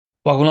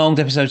Welcome along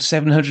to episode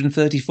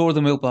 734 of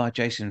the Milk Bar.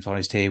 Jason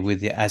Forrest here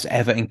with you as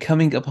ever. And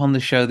coming up on the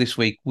show this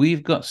week,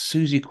 we've got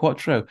Suzi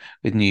Quatro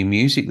with new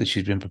music that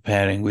she's been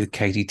preparing with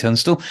KT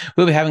Tunstall.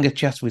 We'll be having a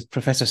chat with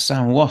Professor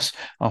Sam Wass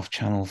off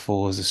Channel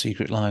 4's The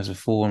Secret Lives of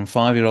 4 and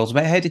 5-year-olds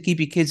about how to keep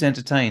your kids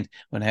entertained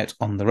when out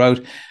on the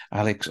road.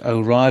 Alex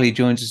O'Reilly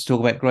joins us to talk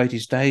about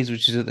Greatest Days,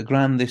 which is at the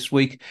Grand this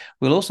week.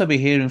 We'll also be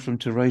hearing from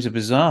Thereza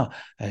Bazar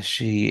as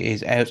she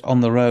is out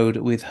on the road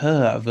with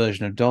her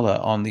version of Dollar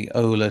on the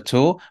Ola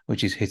tour,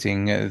 which is hitting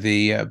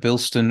the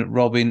Bilston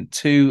Robin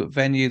 2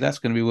 venue. That's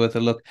going to be worth a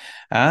look.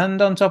 And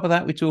on top of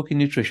that, we're talking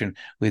nutrition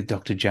with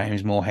Dr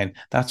James Morehen.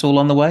 That's all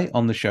on the way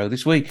on the show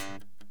this week.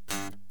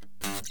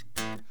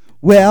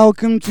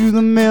 Welcome to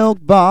the Milk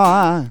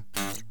Bar.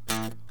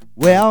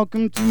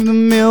 Welcome to the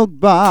Milk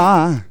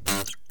Bar.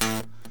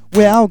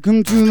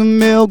 Welcome to the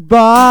Milk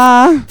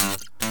Bar.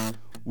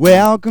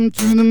 Welcome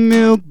to the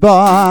Milk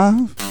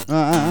Bar.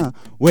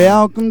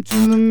 Welcome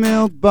to the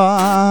Milk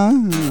Bar.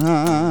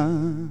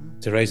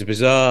 Thereza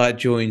Bazar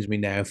joins me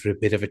now for a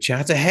bit of a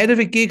chat ahead of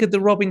a gig at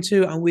the Robin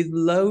 2 and with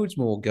loads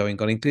more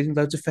going on, including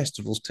loads of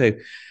festivals too.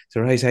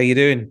 Thereza, how you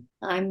doing?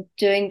 I'm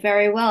doing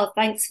very well.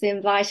 Thanks for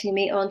inviting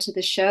me onto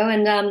the show.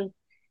 And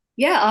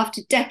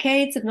after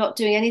decades of not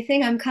doing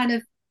anything, I'm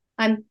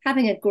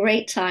having a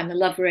great time. I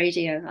love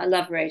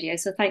radio.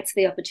 So thanks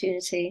for the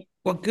opportunity.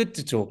 Well, good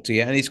to talk to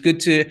you, and it's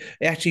good to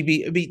actually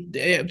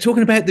be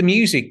talking about the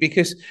music,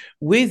 because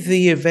with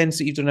the events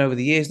that you've done over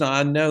the years, now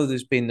I know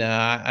there's been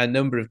a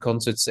number of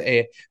concerts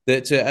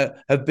that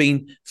have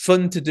been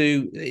fun to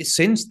do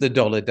since the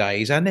Dollar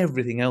days and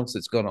everything else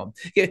that's gone on.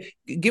 Yeah,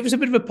 give us a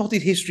bit of a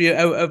potted history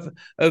of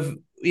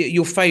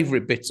your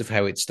favourite bits of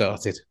how it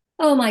started.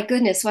 Oh my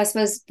goodness! So I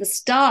suppose the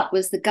start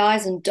was the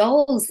Guys and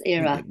Dolls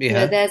era.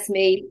 Yeah. There's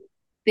me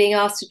being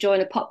asked to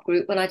join a pop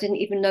group when I didn't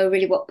even know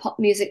really what pop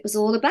music was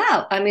all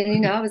about. I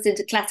mean, I was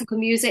into classical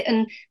music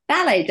and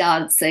ballet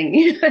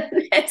dancing.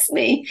 That's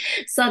me.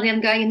 Suddenly I'm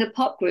going in a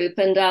pop group,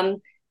 and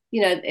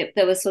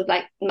there was sort of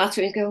like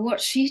muttering, going,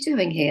 "What's she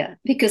doing here?"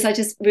 Because I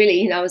just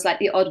really, I was like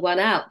the odd one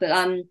out. But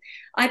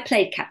I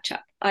played catch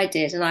up. I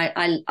did, and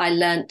I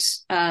learnt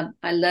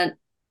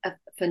a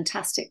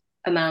fantastic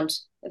amount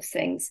of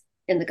things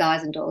in the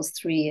Guys and Dolls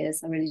 3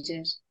 years. I really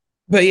did.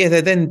 But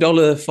yeah, then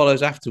Dollar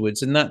follows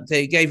afterwards, and that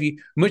it gave you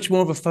much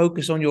more of a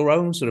focus on your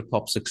own sort of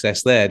pop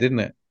success there, didn't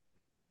it?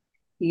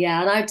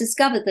 Yeah, and I've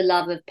discovered the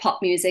love of pop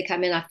music. I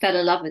mean, I fell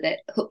in love with it,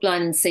 hook,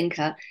 line, and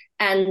sinker,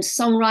 and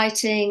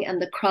songwriting and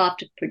the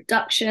craft of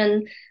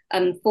production.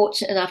 I'm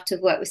fortunate enough to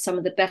have worked with some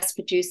of the best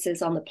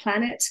producers on the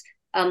planet.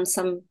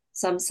 Some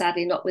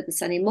sadly not with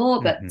us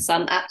anymore, but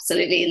some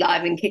absolutely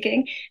alive and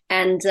kicking.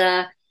 And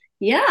I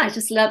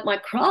just learnt my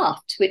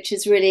craft, which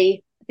is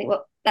really, I think,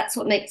 that's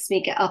what makes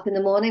me get up in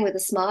the morning with a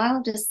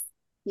smile, just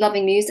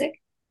loving music.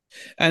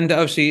 And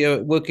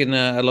obviously, working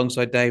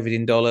alongside David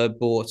in Dollar,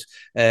 bought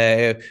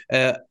a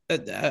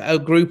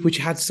group which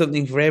had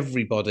something for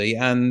everybody.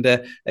 And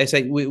they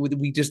say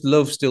we just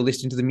love still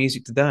listening to the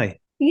music today.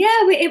 Yeah,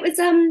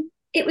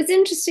 it was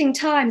interesting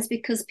times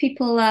because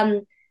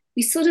people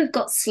we sort of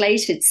got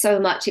slated so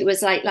much. It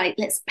was like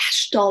let's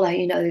bash Dollar,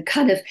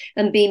 kind of,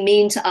 and be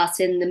mean to us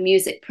in the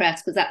music press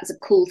because that was a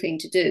cool thing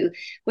to do.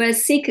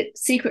 Whereas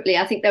secretly,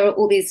 I think there were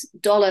all these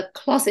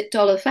closet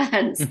Dollar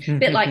fans, a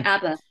bit like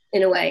ABBA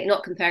in a way,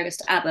 not comparing us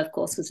to ABBA, of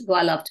course, because who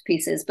I love to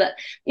pieces. But,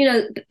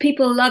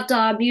 people loved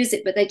our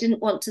music, but they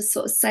didn't want to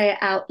sort of say it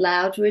out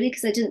loud, really,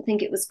 because they didn't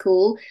think it was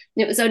cool.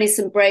 And it was only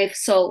some brave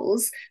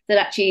souls that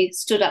actually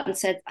stood up and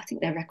said, I think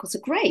their records are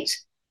great.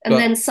 And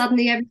then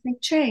suddenly everything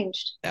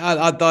changed. I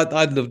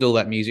loved all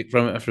that music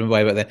from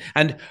way back then.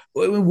 And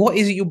what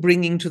is it you're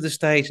bringing to the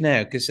stage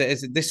now? Because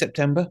this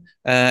September,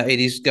 it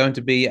is going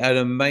to be an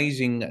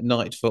amazing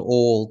night for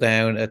all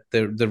down at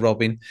the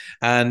Robin.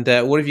 And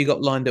what have you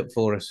got lined up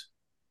for us?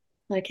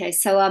 Okay,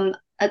 so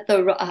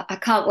I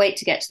can't wait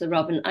to get to the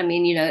Robin. I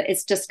mean,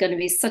 it's just going to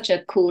be such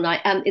a cool night.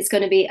 It's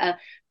going to be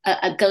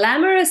a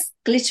glamorous,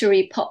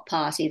 glittery pop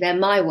party. They're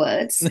my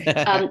words.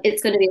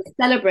 It's going to be a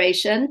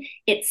celebration.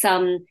 It's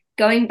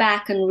going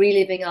back and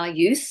reliving our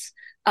youth,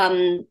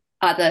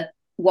 either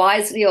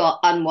wisely or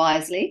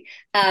unwisely.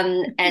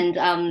 And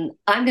I'm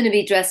going to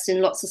be dressed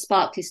in lots of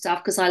sparkly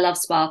stuff because I love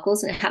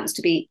sparkles, and it happens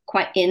to be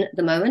quite in at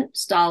the moment,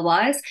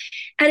 style-wise.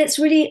 And it's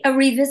really a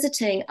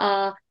revisiting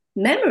our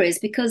memories,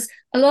 because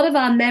a lot of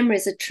our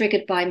memories are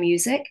triggered by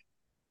music,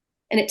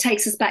 and it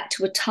takes us back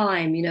to a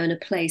time, and a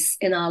place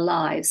in our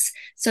lives.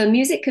 So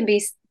music can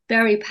be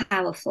very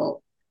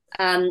powerful.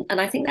 And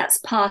I think that's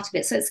part of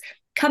it. So it's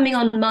coming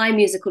on my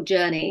musical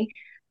journey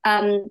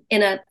in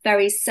a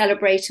very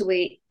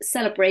celebratory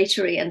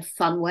and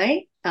fun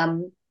way.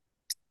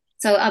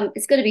 So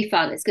it's going to be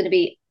fun. It's going to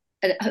be,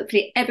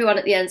 hopefully everyone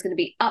at the end is going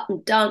to be up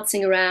and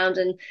dancing around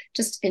and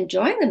just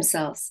enjoying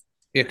themselves.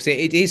 Yeah, because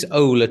it is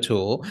Ola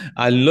Tour.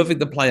 I love it,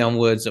 the play on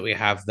words that we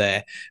have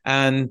there.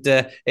 And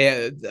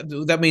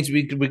that means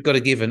we've got to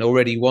give an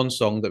already one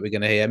song that we're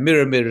going to hear.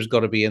 Mirror Mirror's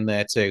got to be in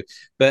there too.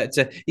 But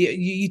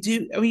you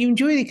do, I mean, you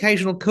enjoy the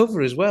occasional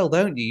cover as well,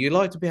 don't you? You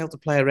like to be able to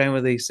play around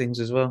with these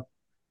things as well.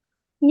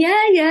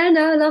 Yeah,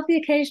 no, I love the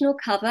occasional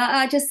cover.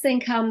 I just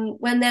think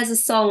when there's a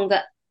song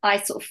that I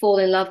sort of fall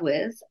in love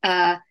with,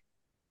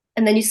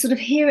 and then you sort of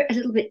hear it a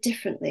little bit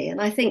differently. And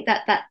I think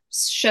that that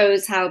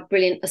shows how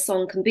brilliant a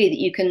song can be, that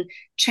you can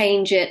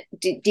change it,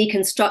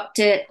 deconstruct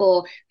it,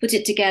 or put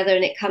it together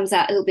and it comes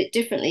out a little bit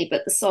differently,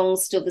 but the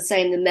song's still the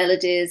same, the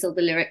melodies or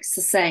the lyrics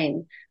the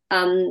same.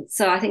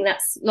 So I think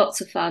that's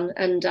lots of fun.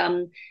 And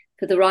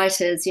for the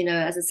writers,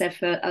 as I said,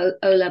 for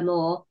Ola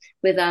Moore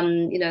with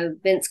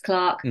Vince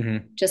Clarke, Mm-hmm.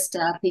 just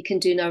he can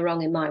do no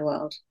wrong in my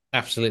world.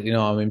 Absolutely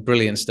no. I mean,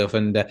 brilliant stuff.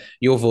 And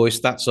your voice,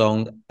 that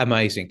song,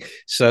 amazing.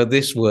 So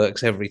this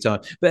works every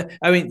time. But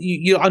I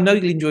mean, I know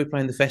you enjoy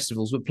playing the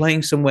festivals, but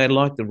playing somewhere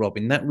like the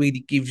Robin, that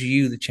really gives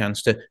you the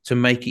chance to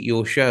make it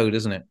your show,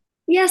 doesn't it?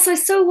 Yes, I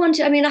so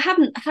wanted. I mean, I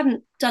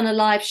haven't done a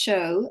live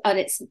show, and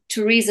it's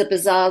Thereza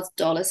Bazar's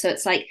dollar, so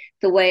it's like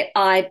the way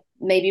I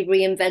maybe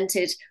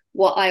reinvented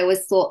what I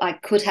always thought I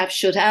could have,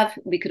 should have.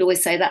 We could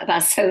always say that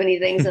about so many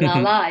things in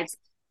our lives,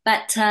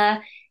 but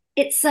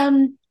it's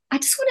I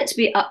just want it to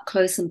be up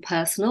close and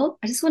personal.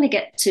 I just want to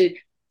get to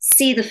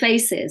see the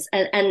faces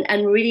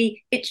and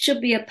really it should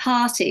be a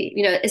party.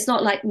 It's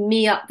not like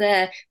me up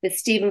there with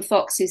Stephen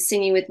Fox who's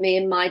singing with me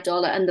in my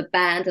dollar and the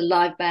band, a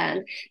live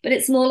band, but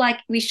it's more like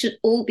we should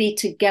all be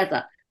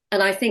together.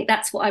 And I think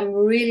that's what I'm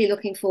really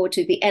looking forward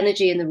to, the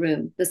energy in the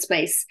room, the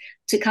space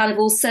to kind of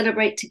all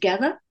celebrate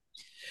together.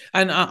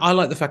 And I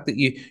like the fact that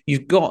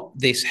you've got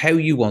this how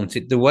you want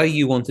it, the way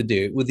you want to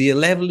do it, with the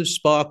level of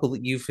sparkle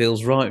that you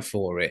feels right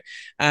for it.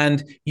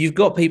 And you've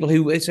got people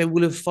who say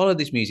will have followed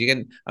this music.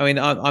 And I mean,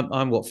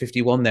 I'm what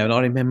 51 now, and I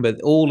remember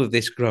all of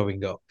this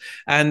growing up.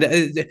 And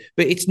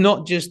but it's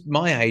not just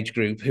my age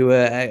group who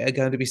are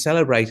going to be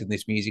celebrating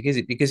this music, is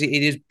it? Because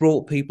it has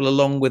brought people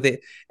along with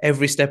it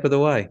every step of the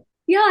way.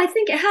 Yeah, I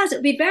think it has.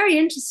 It'd be very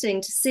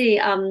interesting to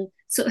see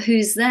sort of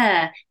who's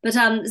there. But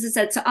as I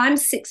said, so I'm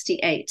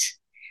 68.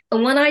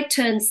 And when I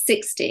turned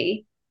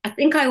 60, I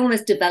think I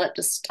almost developed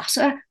a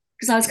stutter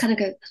because I was kind of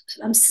go,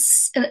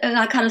 and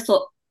I kind of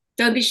thought,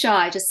 don't be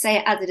shy, just say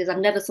it as it is. I've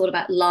never thought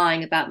about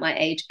lying about my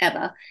age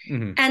ever.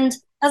 Mm-hmm. And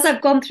as I've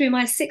gone through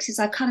my 60s,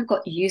 I've kind of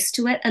got used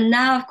to it. And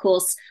now, of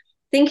course,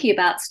 thinking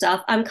about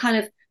stuff,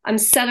 I'm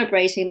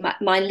celebrating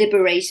my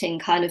liberating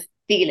kind of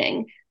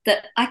feeling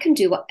that I can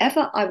do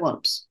whatever I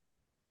want.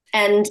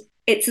 And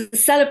it's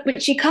a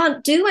which you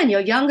can't do when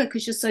you're younger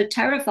because you're so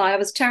terrified. I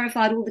was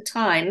terrified all the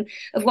time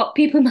of what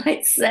people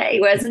might say,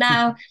 whereas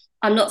now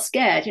I'm not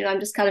scared. I'm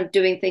just kind of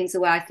doing things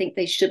the way I think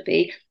they should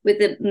be, with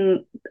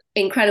the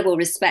incredible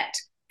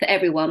respect for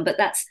everyone.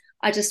 But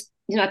I just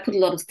I put a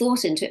lot of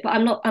thought into it, but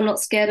I'm not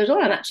scared at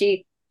all. I'm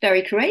actually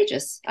very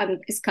courageous.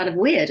 It's kind of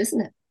weird,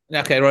 isn't it?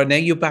 Okay, right now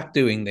you're back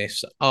doing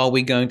this. Are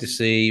we going to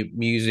see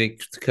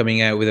music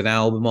coming out with an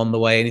album on the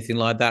way, anything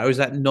like that, or is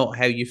that not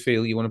how you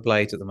feel you want to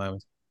play it at the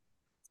moment?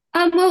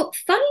 Well,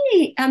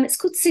 funnily, it's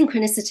called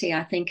synchronicity,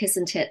 I think,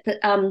 isn't it? That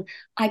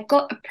I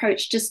got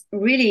approached just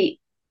really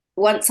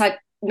once I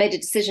made a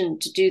decision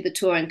to do the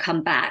tour and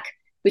come back,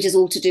 which is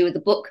all to do with the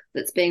book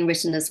that's being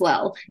written as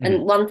well. Mm.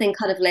 And one thing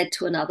kind of led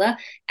to another.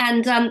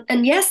 And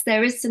yes,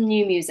 there is some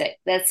new music.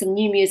 There's some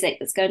new music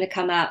that's going to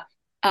come out.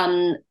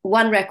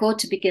 One record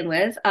to begin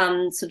with,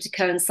 sort of to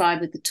coincide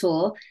with the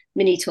tour,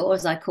 mini tour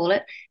as I call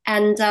it,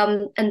 and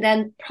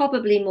then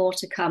probably more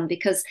to come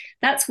because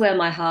that's where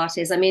my heart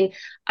is. I mean,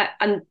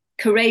 I'm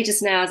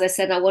courageous now, as I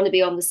said. I want to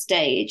be on the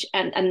stage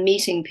and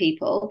meeting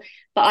people,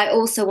 but I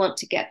also want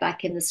to get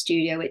back in the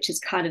studio, which is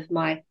kind of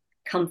my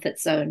comfort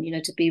zone.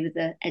 To be with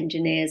the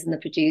engineers and the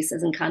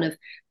producers and kind of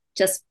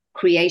just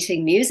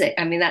creating music.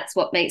 I mean, that's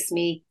what makes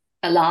me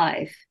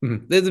alive.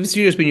 Mm-hmm. The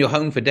studio's been your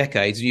home for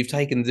decades, and you've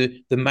taken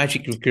the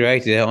magic you've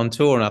created on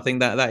tour, and I think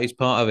that is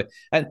part of it.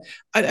 And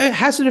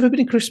has there ever been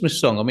a Christmas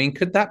song? I mean,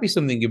 could that be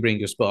something you bring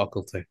your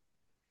sparkle to?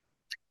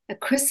 A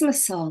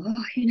Christmas song?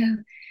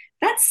 Oh,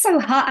 that's so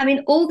hard. I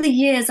mean, all the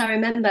years I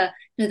remember,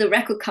 the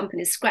record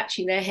companies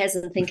scratching their heads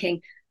and thinking,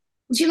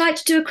 would you like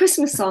to do a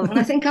Christmas song? And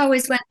I think I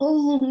always went,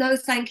 oh, no,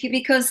 thank you,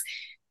 because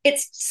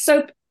it's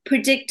so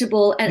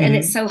predictable and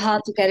it's so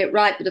hard to get it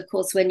right. But of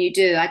course, when you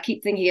do,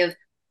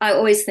 I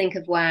always think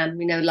of Wham,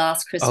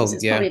 Last Christmas. Oh,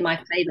 It's yeah. probably my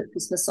favorite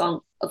Christmas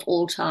song of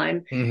all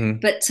time. Mm-hmm.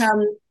 But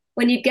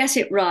when you get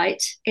it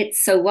right,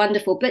 it's so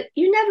wonderful. But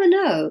you never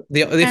know.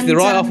 If the And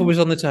right offer was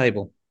on the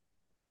table.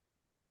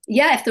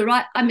 yeah, if the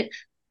right, I mean,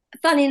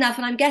 funny enough,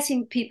 and I'm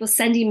getting people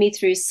sending me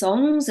through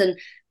songs and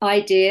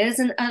ideas,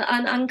 and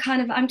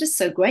I'm just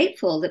so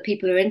grateful that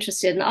people are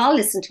interested, and I'll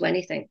listen to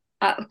anything.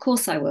 Of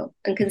course I will,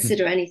 and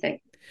consider anything.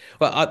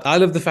 Well, I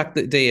love the fact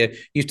that, Dia,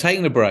 you've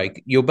taken a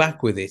break. You're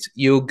back with it.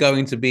 You're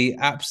going to be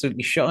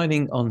absolutely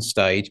shining on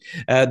stage.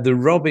 The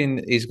Robin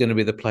is going to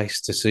be the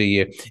place to see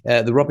you.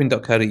 The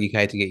Robin.co.uk to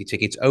get your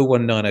tickets.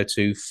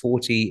 01902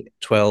 40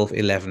 12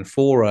 11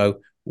 40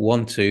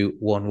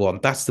 1211.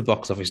 That's the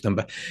box office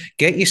number.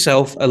 Get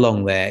yourself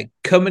along there.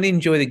 Come and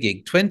enjoy the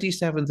gig,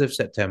 27th of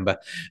September.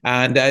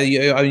 And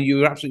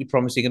you're absolutely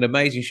promising an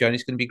amazing show. And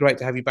it's going to be great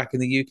to have you back in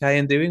the UK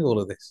and doing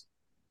all of this.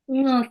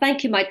 Oh,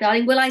 thank you, my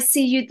darling. Will I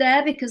see you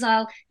there? Because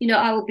I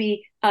will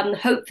be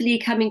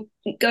hopefully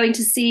going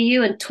to see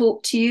you and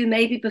talk to you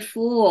maybe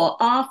before or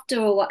after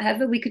or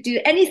whatever. We could do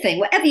anything,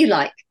 whatever you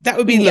like. That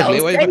would be You can lovely.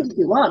 get on stage if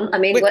you want. I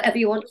mean, whatever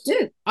you want to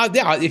do.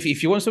 Yeah,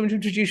 if you want someone to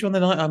introduce you on the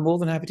night, I'm more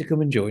than happy to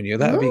come and join you.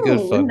 That would be good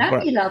Oh, fun. wouldn't that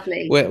Right. be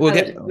lovely? We'll I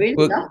would really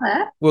love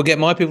that. we'll get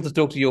my people to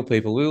talk to your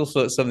people. We will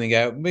sort something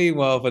out.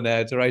 Meanwhile, for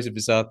now, Thereza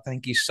Bazar,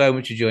 thank you so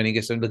much for joining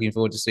us. I'm looking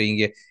forward to seeing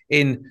you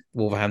in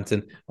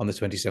Wolverhampton on the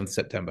 27th of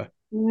September.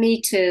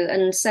 Me too.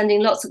 And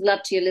sending lots of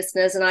love to your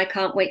listeners. And I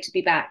can't wait to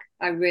be back.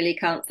 I really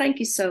can't. Thank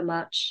you so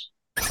much.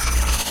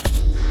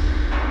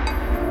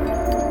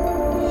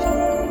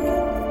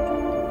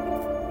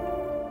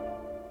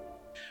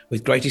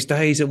 With Greatest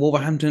Days at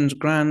Wolverhampton's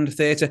Grand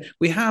Theatre,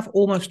 we have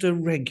almost a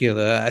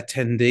regular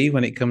attendee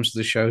when it comes to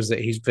the shows that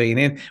he's been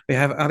in. We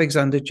have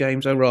Alexander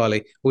James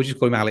O'Reilly. We'll just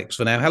call him Alex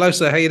for now. Hello,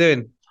 sir. How you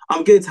doing?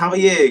 I'm good. How are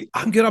you?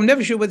 I'm good. I'm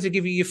never sure whether to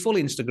give you your full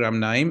Instagram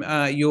name,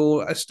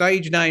 your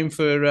stage name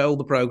for all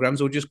the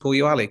programs, or just call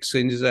you Alex.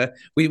 And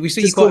we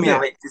see just you call me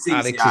Alex. It's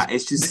easier. Alex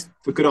It's just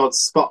for good old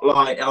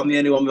spotlight. I'm the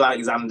only one with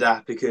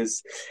Alexander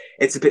because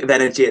it's a bit of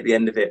energy at the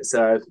end of it.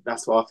 So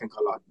that's why I think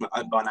I like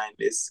my name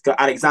is.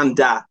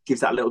 Alexander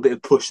gives that little bit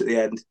of push at the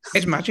end.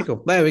 It's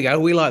magical. There we go.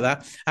 We like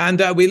that.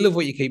 And we love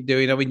what you keep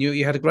doing. I mean,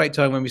 you had a great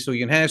time when we saw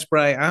you in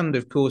Hairspray and,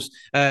 of course,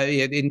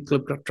 in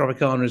Club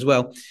Tropicana as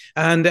well.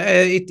 And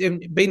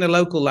being a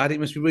local lad, it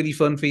must be really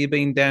fun for you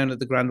being down at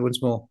the Grand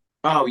once more.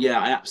 Oh yeah,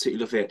 I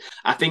absolutely love it.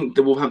 I think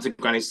the Wolverhampton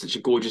Grand is such a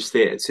gorgeous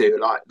theatre too.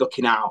 Like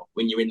looking out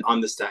when you're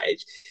on the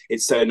stage,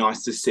 it's so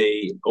nice to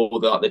see all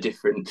the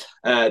different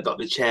like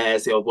the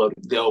chairs, the old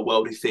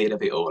worldly feel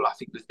of it all. I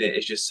think the theatre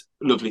is just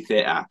lovely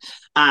theatre,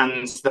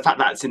 and the fact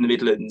that it's in the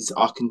Midlands,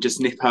 I can just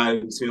nip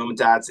home to my mum and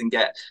dad's and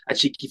get a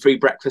cheeky free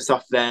breakfast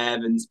off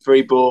them and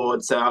free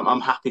board. So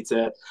I'm happy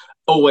to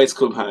always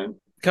come home.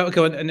 Come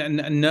on,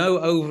 and no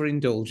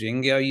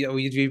overindulging.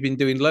 You've been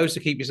doing loads to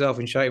keep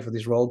yourself in shape for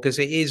this role because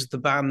it is the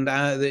band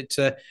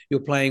that you're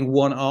playing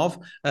one of.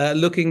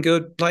 Looking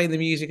good, playing the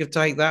music of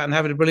Take That, and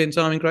having a brilliant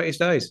time in Greatest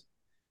Days.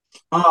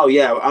 Oh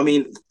yeah, I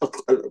mean,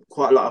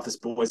 quite a lot of us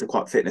boys are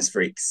quite fitness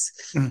freaks,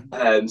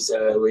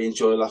 so we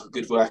enjoy like a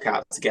good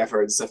workout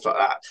together and stuff like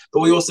that. But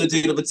we also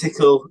do love a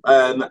tickle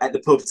at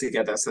the pub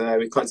together, so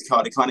we kind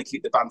of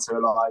keep the banter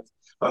alive.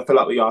 I feel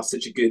like we are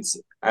such a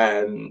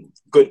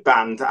good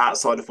band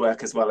outside of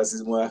work as well as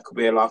in work.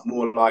 We're like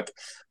more like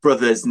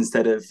brothers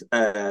instead of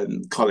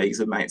colleagues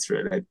and mates,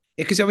 really.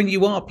 Because I mean,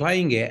 you are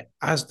playing it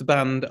as the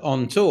band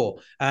on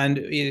tour, and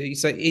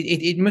so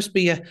it must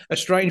be a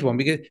strange one.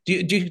 Because do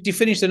you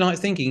finish the night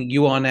thinking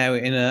you are now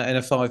in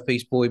a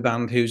 5-piece boy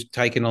band who's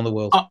taken on the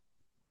world?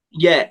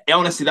 Yeah,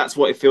 honestly, that's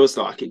what it feels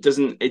like. It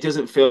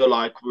doesn't feel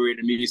like we're in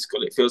a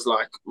musical. It feels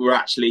like we're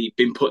actually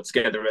been put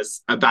together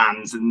as a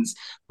band, and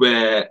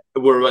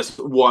we're as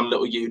one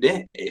little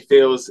unit. It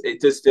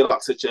does feel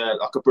like such a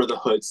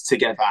brotherhood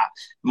together.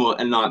 More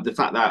and like the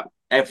fact that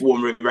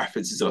everyone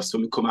references us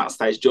when we come out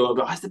stage door.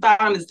 But it's the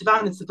band, it's the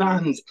band, it's the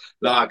band.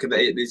 Like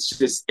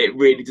it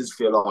really does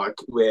feel like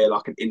we're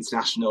like an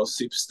international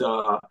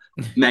superstar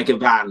mega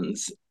band.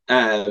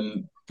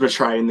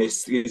 Portraying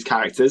these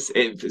characters,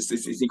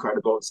 it's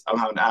incredible. I'm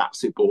having an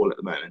absolute ball at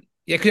the moment.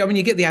 Yeah, because I mean,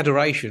 you get the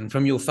adoration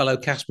from your fellow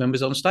cast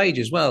members on stage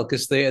as well,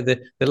 because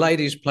the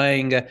ladies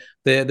playing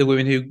the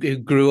women who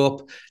grew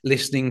up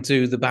listening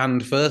to the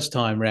band first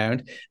time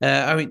round.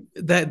 I mean,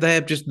 they're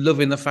just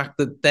loving the fact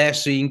that they're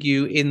seeing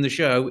you in the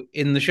show.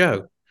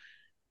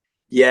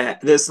 Yeah,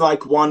 there's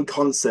like one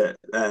concert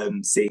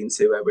scene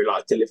too where we're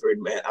like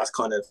delivering as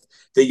kind of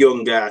the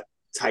younger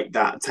take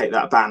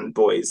that band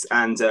boys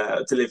and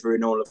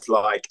delivering all of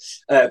like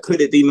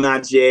Could It Be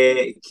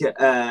Magic,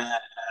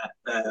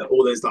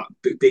 all those like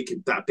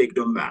big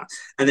number,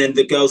 and then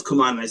the girls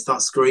come on and they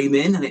start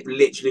screaming and it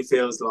literally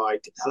feels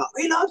like they're like,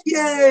 we love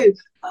you,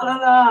 la, la,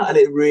 la. And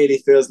it really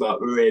feels like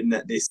we're in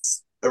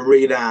this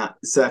arena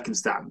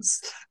circumstance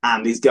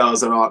and these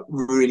girls are like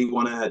really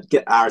want to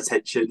get our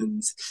attention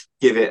and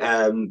give it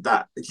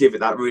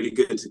that really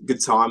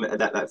good time at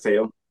that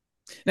feel.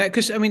 Now,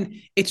 because I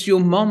mean, it's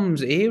your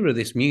mum's era,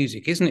 this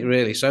music, isn't it?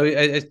 Really. So,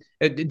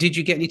 did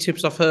you get any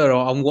tips off her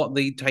on what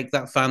the Take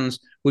That fans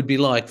would be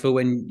like for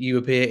when you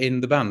appear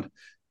in the band?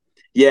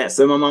 Yeah,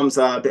 so my mum's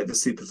a bit of a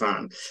super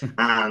fan,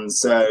 and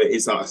so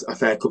it's like a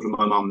fair couple of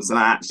my mums. And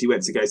I actually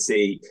went to go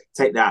see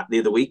Take That the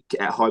other week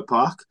at Hyde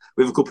Park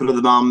with a couple of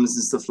the mums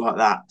and stuff like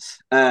that.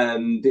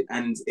 And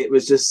it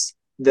was just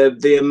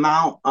the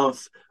amount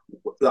of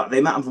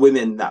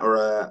women that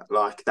were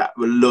that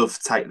would love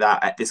Take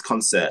That at this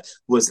concert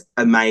was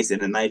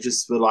amazing, and they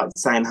just were like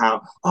saying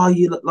how, oh,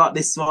 you look like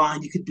this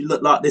one, you could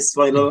look like this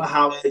one, you look like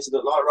Howard, you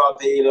look like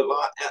Robbie, you look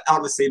like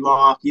obviously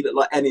Mark, you look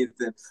like any of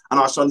them. And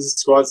I was trying to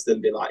describe to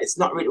them, be like,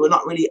 we're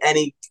not really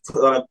any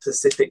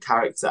specific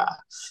character.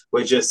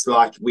 We're just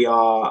like we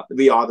are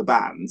the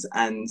band,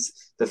 and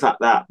the fact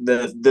that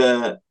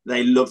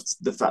they loved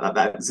the fact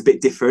that was a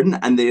bit different,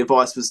 and the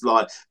advice was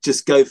like,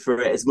 just go for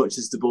it as much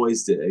as the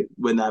boys do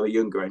when they were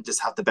younger, and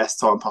just have the best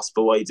time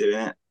possible while you're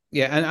doing it.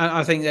 Yeah, and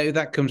I think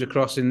that comes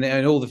across in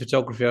all the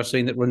photography I've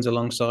seen that runs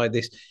alongside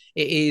this.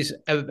 It is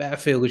a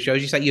feel-good show.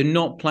 As you say, you're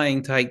not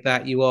playing Take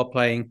That, you are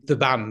playing the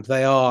band.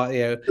 They are,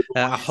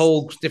 a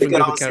whole different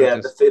group of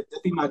characters. The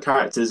female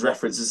characters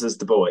references as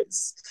the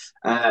boys,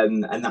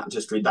 and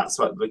that's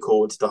what we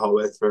called the whole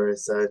way through.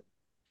 So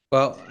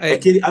well,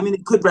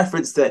 it could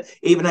reference to,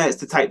 even though it's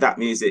to Take That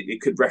music,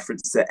 it could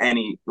reference to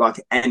any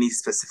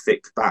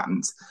specific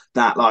band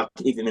that, like,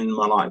 even in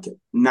my like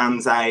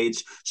Nan's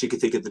age, she could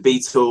think of the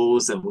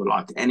Beatles, or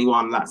like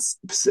anyone that's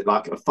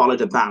like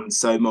followed a band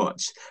so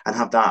much and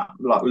have that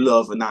like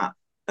love and that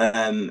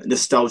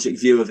nostalgic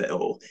view of it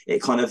all.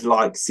 It kind of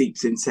like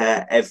seeps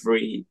into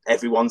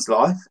everyone's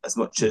life as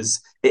much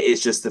as it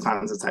is just the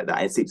fans that Take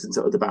That. It seeps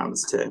into other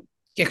bands too.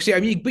 Yeah,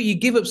 but you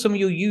give up some of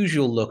your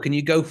usual look and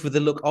you go for the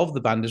look of the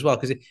band as well.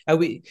 Because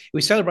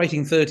we're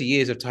celebrating 30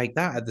 years of Take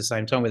That at the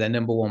same time with their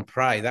number one,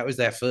 Pray. That was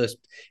their first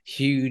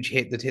huge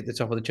hit that hit the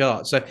top of the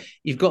chart. So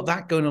you've got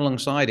that going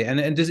alongside it.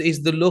 And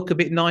is the look a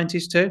bit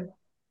 90s too?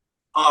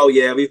 Oh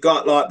yeah, we've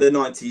got like the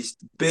 90s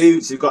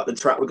boots, we've got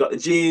the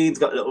jeans,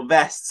 got the little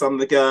vests on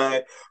the go.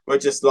 We're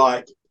just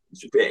like,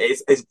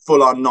 it's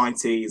full on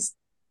 90s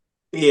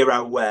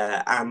era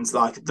wear, and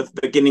like the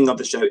beginning of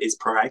the show is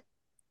Pray.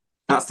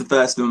 That's the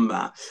first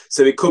number.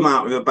 So we come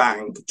out with a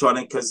bang,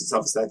 because it's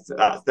obviously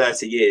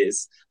 30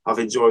 years of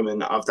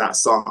enjoyment of that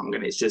song,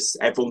 and it's just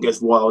everyone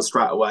goes wild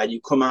straight away. You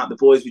come out, the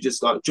boys, we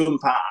just like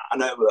jump out of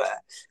nowhere,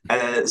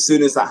 and then as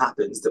soon as that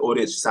happens, the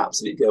audience just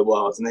absolutely go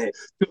wild, and they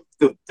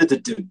and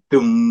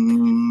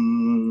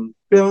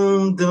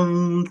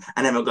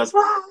everyone goes,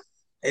 "Wow!"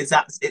 It's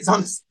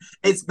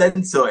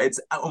mental.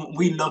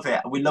 We love it.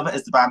 We love it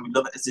as the band. We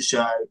love it as the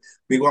show.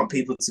 We want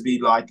people to be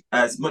like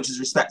as much as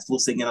respectful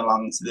singing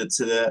along to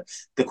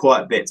the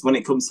quiet bits. When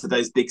it comes to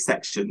those big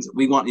sections,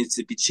 we want you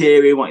to be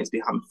cheery. We want you to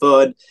be having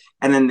fun,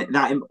 and then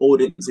that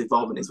audience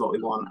involvement is what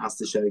we want as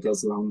the show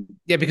goes along.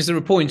 Yeah, because there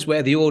are points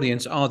where the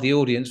audience are the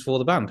audience for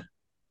the band.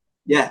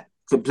 Yeah.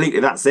 Completely,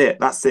 that's it.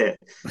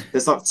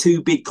 There's like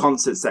two big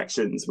concert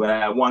sections,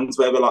 where one's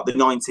where we're like the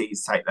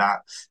 90s Take That,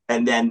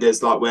 and then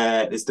there's like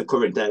where there's the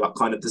current day, like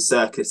kind of the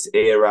circus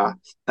era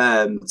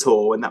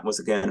tour when that was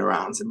going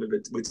around, and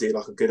we do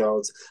like a good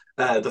old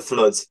The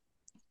Flood.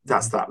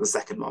 That's the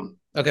second one.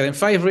 Okay, then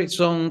favourite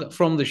song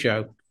from the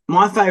show?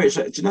 My favourite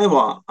show, do you know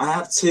what? I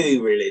have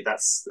two really.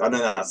 I know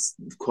that's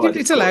quite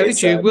it's allowed,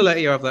 it's you. We'll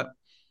let you have that.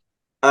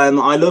 I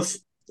love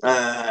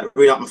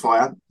Read Out My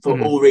Fire for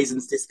all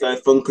reasons. Disco,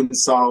 funk and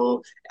soul.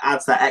 It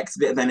adds that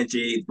extra bit of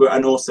energy,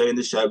 and also in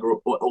the show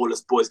all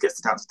us boys get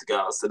to dance with the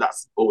girls, so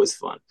that's always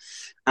fun.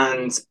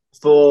 And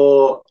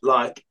for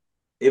like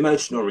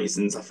emotional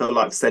reasons, I feel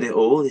like Said It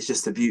All is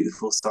just a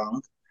beautiful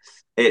song.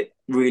 It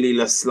really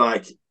looks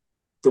like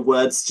the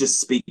words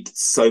just speak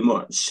so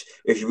much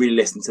if you really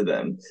listen to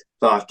them,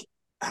 like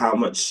how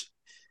much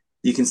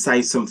you can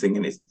say something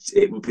and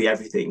it will be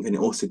everything, and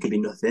it also could be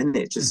nothing.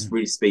 It just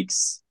really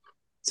speaks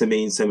to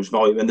me in so much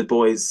volume. And the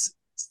boys,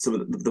 some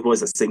of the boys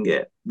that sing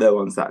it, the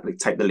ones that like,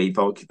 take the lead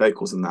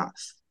vocals and that,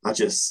 are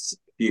just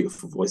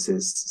beautiful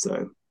voices.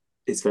 So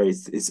it's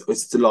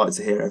a delight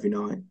to hear every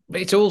night.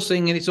 It's all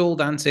singing, it's all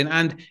dancing.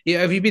 And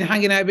have you been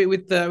hanging out a bit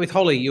with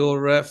Holly,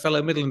 your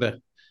fellow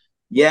Midlander?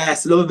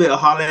 Yes, love a bit of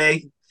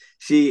Holly.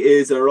 She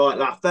is a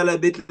fellow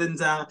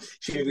Midlander.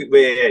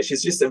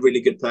 She's just a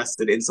really good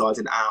person inside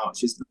and out.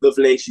 She's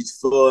lovely, she's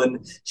fun,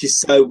 she's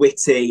so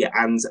witty,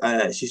 and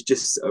she's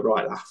just a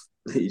right laugh.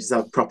 You just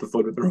have proper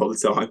fun with her all the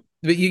time.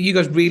 But you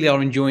guys really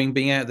are enjoying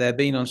being out there,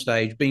 being on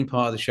stage, being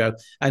part of the show,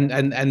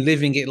 and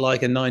living it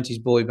like a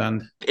 90s boy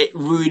band. It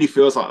really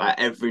feels like that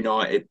every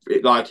night.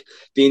 It like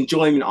the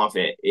enjoyment of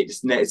it.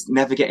 It's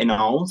never getting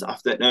old. I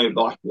don't know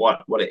like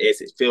what it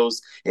is. It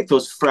feels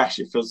fresh.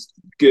 It feels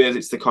good.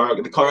 It's the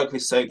choreography. The choreography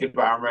is so good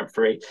by Aaron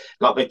Renfrey.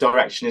 Like the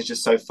direction is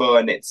just so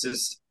fun.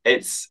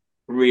 It's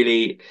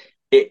really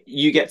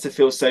you get to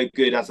feel so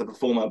good as a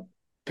performer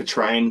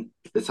portraying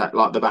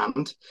the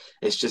band.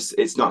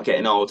 It's not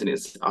getting old, and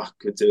I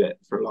could do it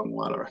for a long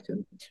while, I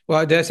reckon. Well,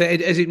 I dare say,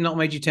 has it not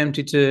made you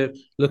tempted to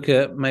look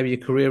at maybe a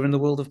career in the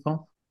world of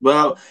pop?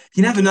 Well,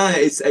 you never know.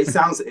 It's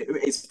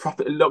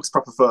proper. It looks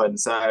proper fun.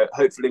 So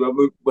hopefully,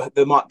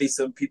 there might be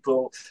some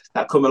people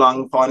that come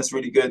along, find us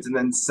really good, and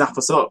then snap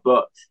us up.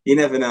 But you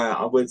never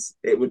know.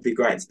 It would be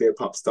great to be a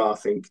pop star. I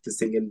think the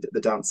singing, the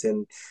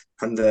dancing,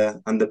 and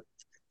the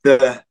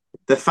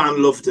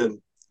fan loved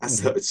them. As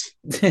such.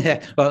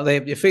 Well,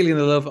 you're feeling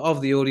the love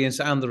of the audience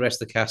and the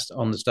rest of the cast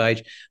on the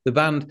stage. The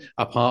band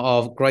are part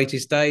of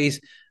Greatest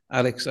Days.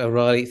 Alex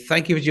O'Reilly,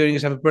 thank you for joining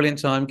us. Have a brilliant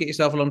time. Get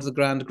yourself along to the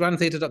Grand.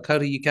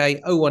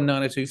 grandtheatre.co.uk.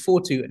 01902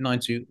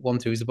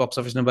 429212 is the box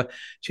office number.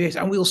 Cheers,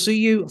 and we'll see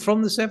you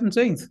from the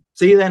 17th.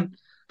 See you then.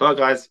 Bye,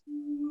 guys.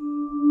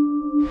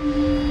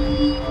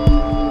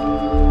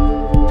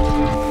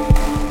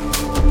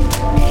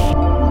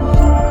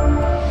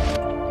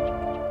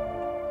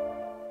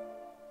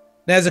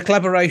 There's a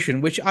collaboration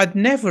which I'd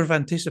never have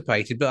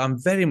anticipated, but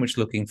I'm very much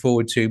looking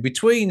forward to,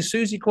 between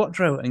Suzi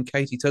Quatro and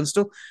KT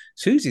Tunstall.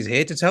 Suzi's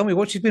here to tell me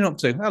what she's been up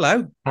to.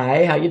 Hello.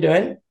 Hi, how you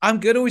doing? I'm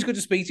good. Always good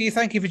to speak to you.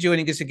 Thank you for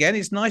joining us again.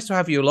 It's nice to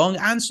have you along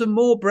and some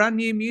more brand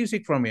new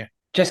music from you.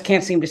 Just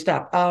can't seem to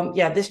stop.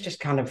 Yeah, this just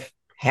kind of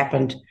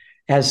happened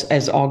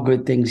as all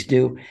good things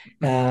do.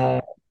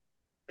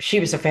 She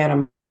was a fan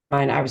of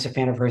mine. I was a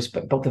fan of hers,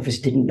 but both of us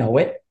didn't know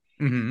it.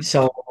 Mm-hmm.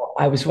 So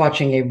I was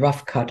watching a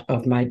rough cut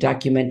of my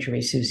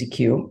documentary, Suzi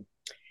Q,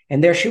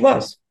 and there she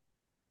was.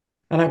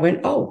 And I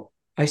went, oh,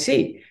 I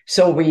see.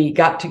 So we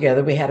got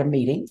together. We had a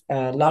meeting,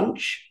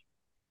 lunch,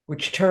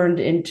 which turned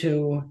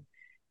into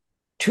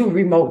 2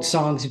 remote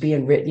songs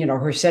being written,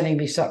 her sending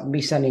me something,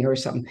 me sending her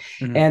something.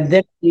 Mm-hmm. And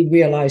then we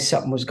realized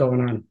something was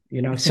going on,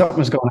 something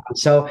was going on.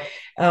 So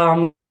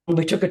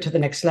we took it to the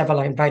next level.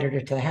 I invited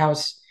her to the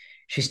house.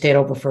 She stayed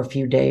over for a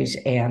few days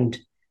and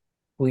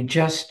we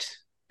just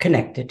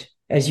connected.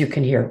 As you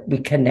can hear, we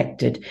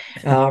connected.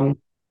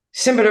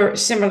 Similar.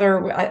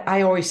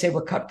 I always say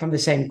we're cut from the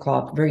same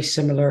cloth, very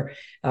similar,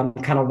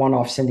 kind of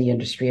one-offs in the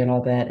industry and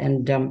all that.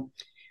 And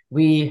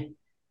we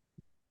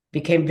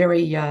became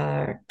very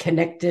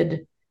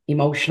connected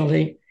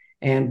emotionally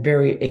and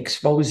very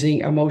exposing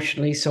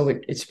emotionally. So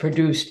it's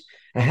produced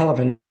a hell of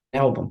an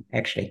album,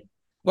 actually.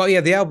 Well,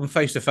 yeah, the album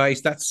Face to Face,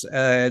 that's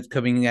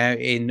coming out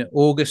in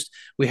August.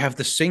 We have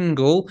the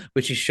single,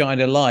 which is Shine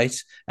a Light,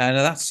 and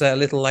that's a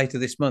little later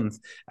this month.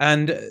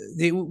 And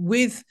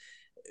with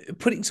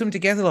putting something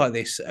together like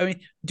this, I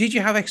mean, did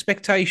you have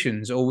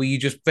expectations or were you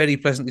just very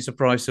pleasantly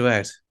surprised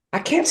throughout? I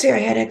can't say I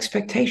had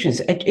expectations.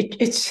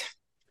 It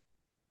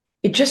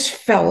just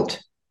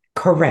felt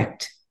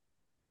correct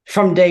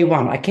from day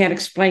one. I can't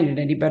explain it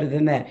any better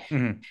than that.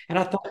 Mm-hmm. And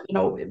I thought,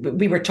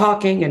 we were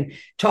talking,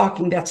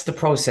 that's the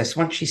process.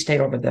 Once she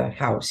stayed over the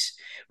house,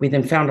 we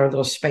then found our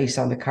little space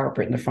on the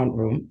carpet in the front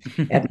room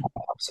at my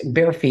house, in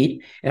bare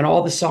feet, and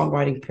all the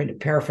songwriting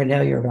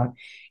paraphernalia around.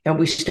 And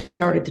we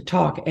started to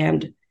talk,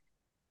 and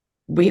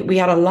we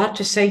had a lot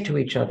to say to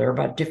each other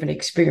about different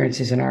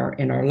experiences in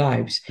our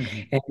lives.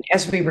 Mm-hmm. And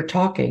as we were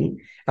talking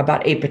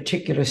about a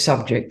particular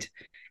subject,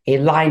 a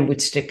line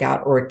would stick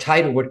out or a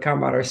title would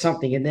come out or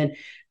something. And then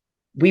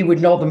we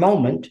would know the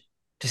moment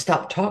to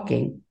stop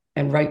talking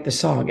and write the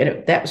song.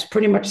 And that was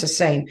pretty much the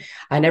same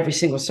on every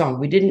single song.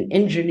 We didn't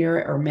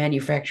engineer or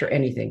manufacture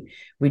anything.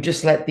 We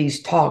just let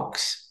these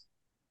talks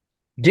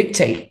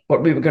dictate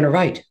what we were going to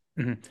write.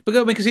 Mm-hmm.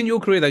 But because in your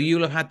career, though,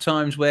 you'll have had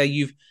times where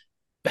you've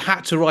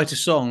had to write a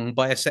song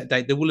by a set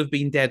date. There will have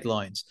been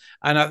deadlines,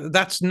 and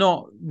that's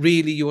not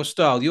really your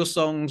style. Your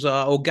songs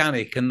are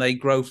organic and they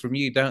grow from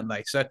you, don't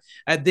they? So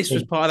this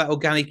was part of that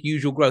organic,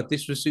 usual growth.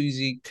 This was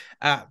Suzi,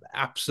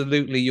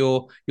 absolutely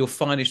your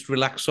finest,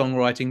 relaxed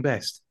songwriting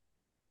best.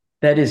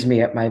 That is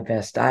me at my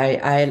best.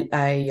 I've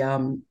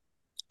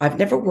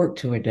never worked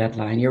to a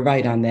deadline. You're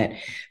right on that.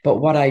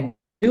 But what I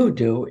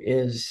do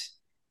is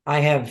I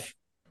have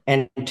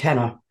an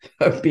antenna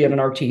of being an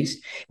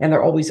artiste, and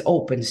they're always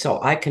open.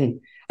 So I can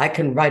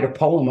write a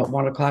poem at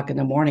 1 o'clock in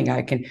the morning.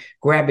 I can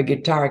grab a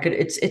guitar.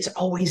 It's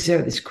always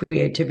there, this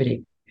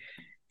creativity.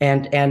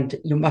 And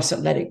you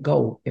mustn't let it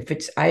go.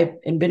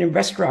 I've been in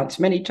restaurants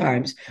many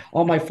times.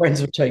 All my friends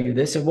will tell you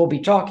this, and we'll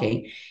be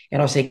talking,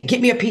 and I'll say,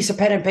 "Give me a piece of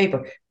pen and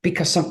paper,"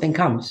 because something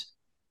comes,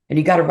 and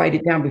you got to write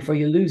it down before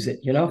you lose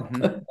it.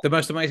 Mm-hmm. The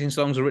most amazing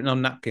songs are written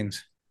on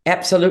napkins.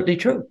 Absolutely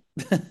true.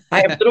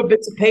 I have little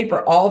bits of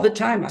paper all the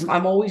time.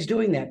 I'm always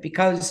doing that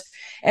because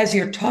as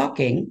you're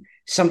talking,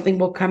 something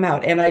will come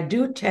out. And I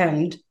do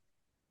tend,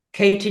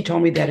 KT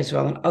told me that as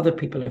well, and other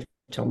people have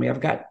told me. I've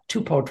got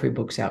 2 poetry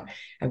books out.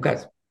 I've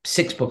got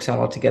 6 books out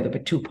altogether,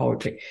 but 2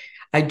 poetry.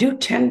 I do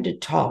tend to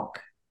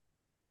talk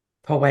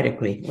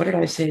poetically. What did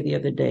I say the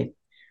other day?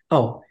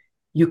 Oh,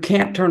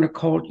 don't turn a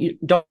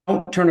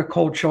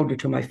cold shoulder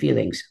to my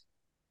feelings.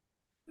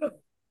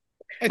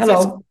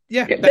 Hello.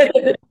 Yeah,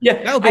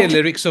 that'll be a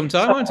lyric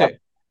sometime, won't it?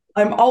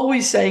 I'm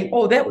always saying,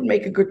 oh, that would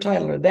make a good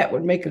title, or that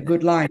would make a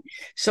good line.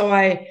 So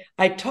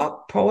I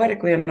talk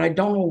poetically, and I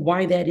don't know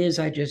why that is.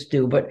 I just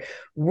do. But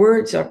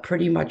words are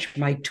pretty much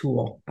my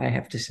tool, I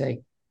have to say.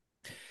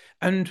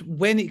 And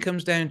when it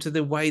comes down to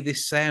the way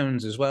this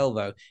sounds as well,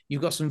 though,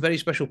 you've got some very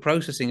special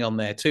processing on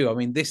there too. I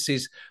mean, this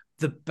is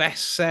the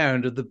best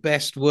sound of the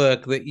best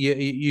work that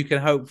you can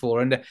hope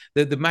for, and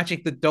the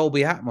magic that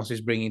Dolby Atmos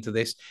is bringing to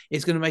this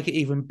is going to make it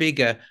even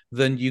bigger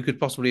than you could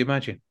possibly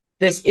imagine.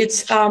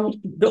 It's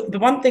the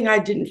one thing I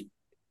didn't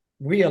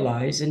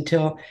realize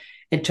until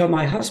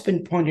my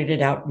husband pointed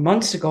it out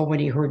months ago when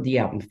he heard the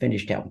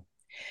finished album,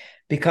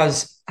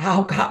 because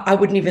how I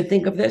wouldn't even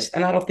think of this,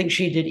 and I don't think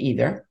she did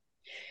either.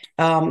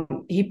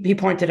 He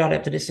pointed out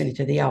after listening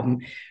to the album,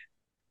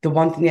 the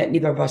one thing that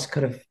neither of us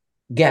could have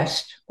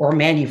guessed or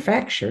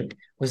manufactured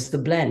was the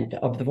blend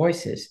of the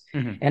voices.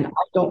 Mm-hmm. And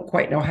I don't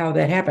quite know how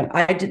that happened.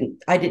 I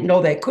didn't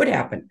know that could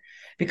happen,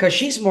 because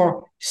she's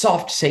more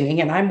soft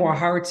singing and I'm more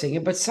hard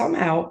singing, but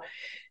somehow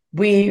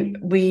we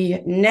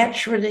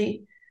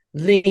naturally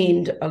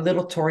leaned a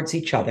little towards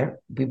each other.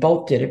 We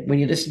both did it. When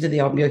you listen to the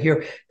album, you'll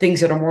hear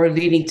things that are more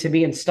leaning to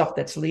me and stuff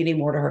that's leaning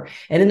more to her.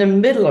 And in the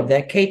middle of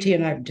that, KT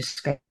and I have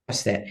discussed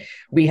that.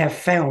 We have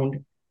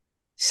found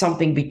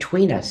something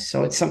between us.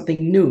 So it's something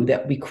new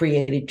that we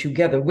created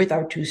together with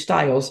our two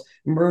styles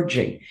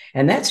merging.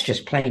 And that's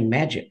just playing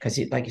magic because,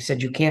 like you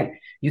said, you can't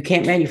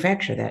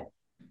manufacture that.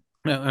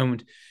 No,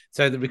 and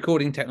so the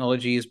recording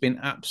technology has been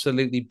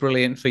absolutely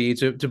brilliant for you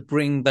to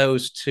bring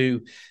those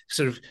two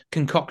sort of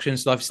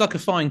concoctions to life. It's like a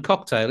fine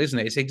cocktail, isn't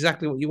it? It's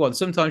exactly what you want.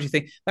 Sometimes you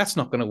think that's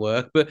not going to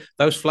work, but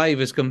those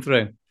flavors come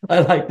through. I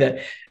like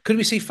that. Could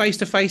we see Face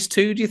to Face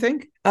too, do you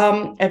think?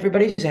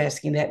 Everybody's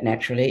asking that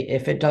naturally.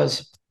 If it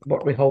does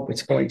what we hope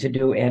it's going to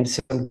do and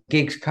some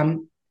gigs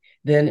come,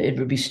 then it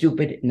would be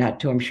stupid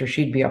not to. I'm sure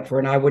she'd be up for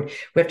it. And we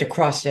have to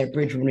cross that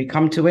bridge when we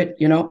come to it,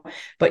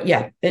 But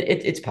yeah,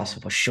 it's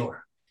possible.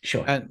 Sure.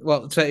 And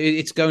well, so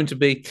it's going to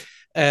be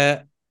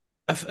one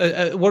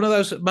of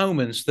those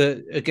moments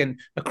that, again,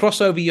 a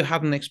crossover you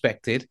hadn't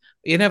expected.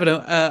 You never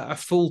know. A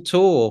full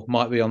tour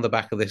might be on the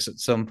back of this at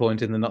some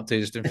point in the not too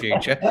distant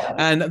future.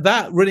 And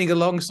that running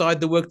alongside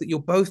the work that you're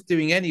both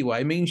doing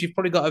anyway means you've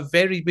probably got a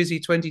very busy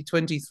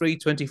 2023,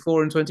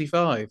 24 and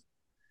 25.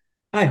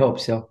 I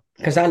hope so,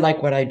 because I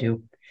like what I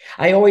do.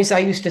 I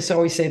used to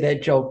always say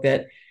that joke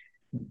that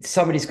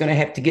somebody's going to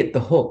have to get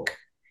the hook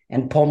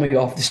and pull me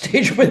off the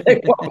stage where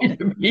they want me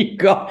to be.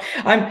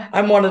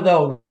 I'm one of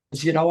those,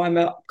 I'm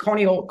a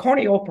corny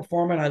old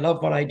performer and I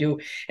love what I do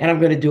and I'm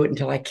going to do it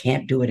until I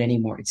can't do it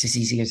anymore. It's as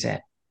easy as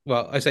that.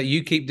 Well, I say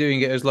you keep doing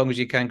it as long as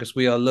you can because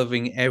we are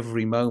loving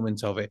every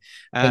moment of it.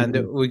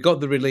 And we got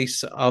the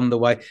release on the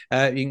way.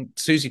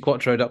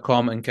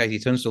 SuziQuatro.com and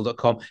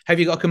KTTunstall.com. Have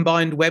you got a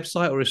combined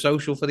website or a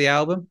social for the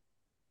album?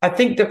 I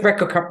think the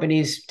record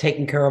company's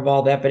taking care of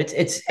all that, but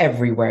it's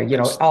everywhere.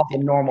 All the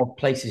normal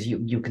places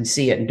you can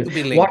see it and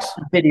watch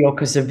the video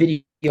because the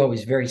video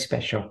is very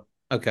special.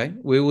 Okay,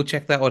 we will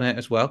check that one out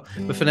as well.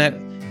 But for now,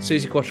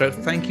 Suzi Quatro,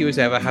 thank you as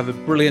ever. Have a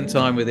brilliant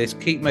time with this.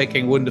 Keep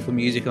making wonderful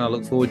music, and I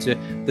look forward to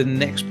the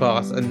next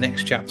part and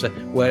next chapter,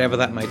 wherever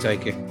that may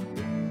take you.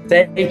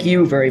 Thank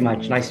you very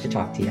much. Nice to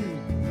talk to you.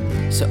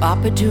 So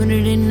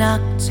opportunity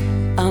knocked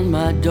on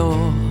my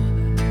door.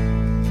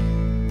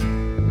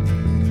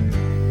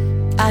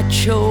 I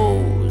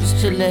chose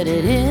to let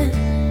it in.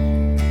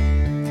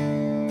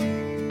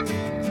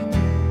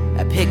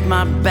 I picked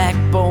my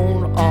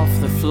backbone off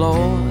the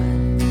floor,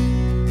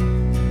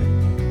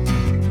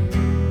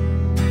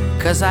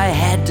 'cause I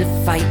had to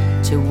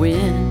fight to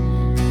win.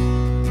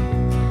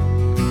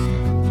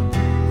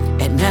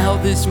 And now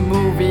this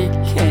movie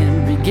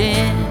can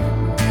begin.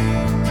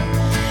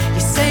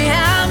 You say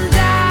I'm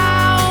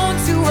down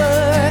to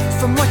earth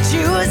from what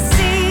you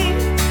see.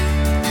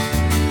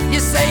 You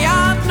say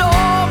I'm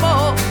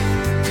normal,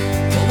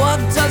 but what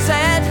does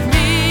that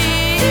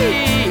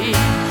mean?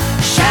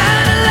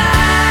 Shine a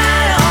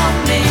light on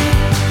me,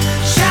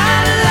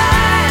 shine a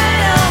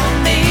light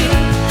on me,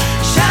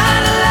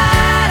 shine a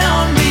light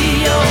on me,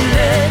 oh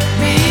let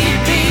me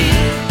be.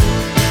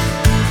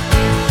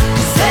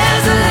 'Cause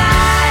there's a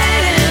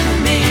light in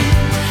me,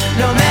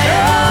 no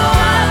matter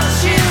what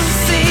you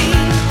see.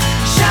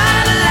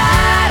 Shine a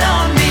light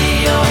on me,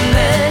 oh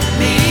let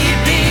me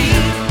be.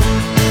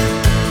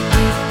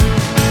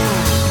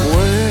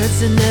 Words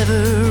are never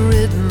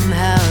written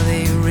how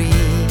they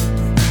read.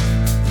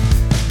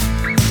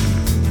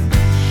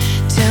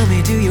 Tell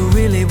me, do you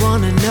really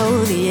want to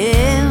know the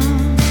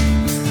end?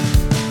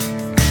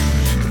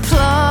 The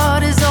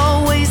plot is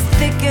always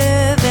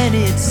thicker than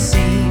it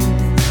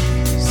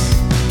seems.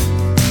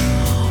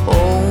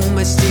 Oh,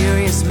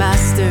 mysterious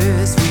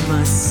masters we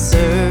must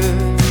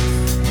serve,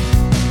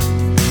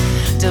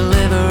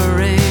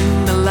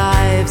 delivering the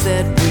lives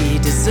that we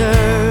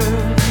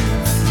deserve.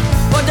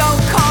 Well,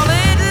 don't call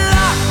it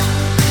luck,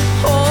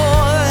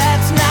 oh,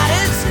 that's not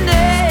its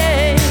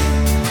name.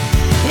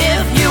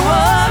 If you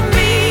were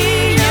me,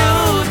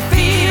 you'd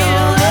feel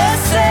the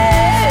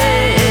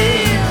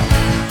same.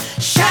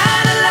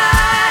 Shine a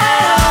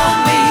light on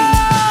me,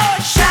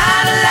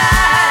 shine a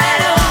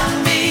light on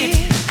me,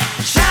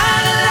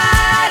 shine a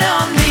light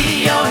on me,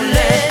 oh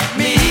let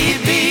me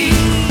be.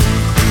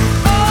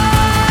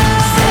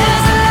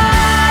 There's a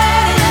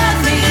light in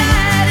me,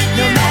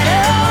 no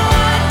matter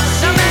what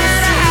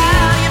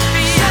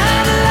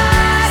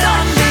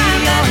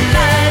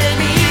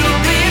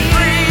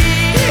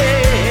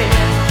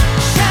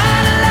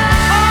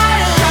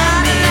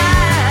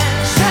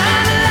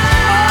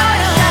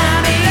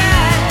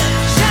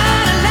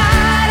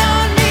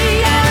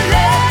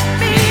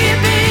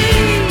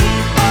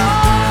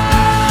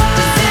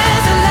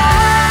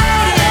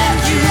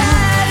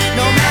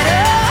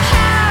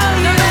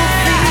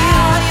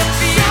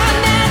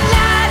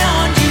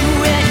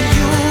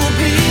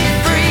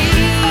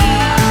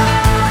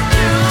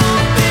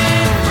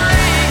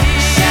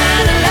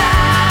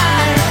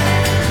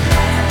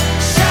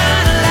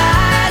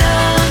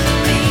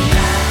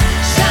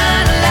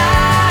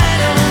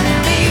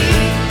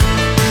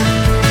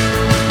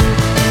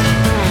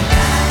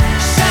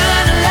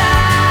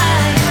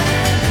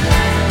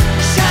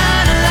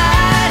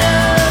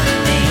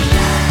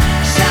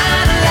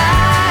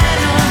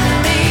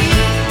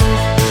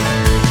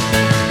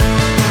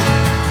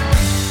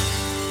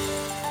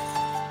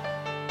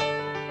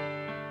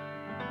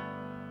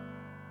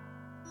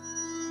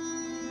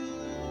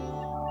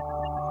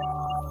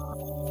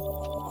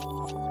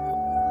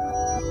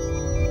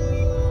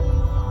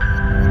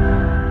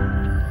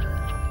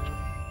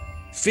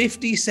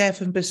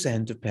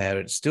 57% of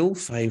parents still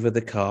favour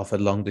the car for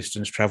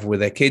long-distance travel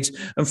with their kids,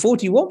 and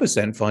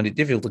 41% find it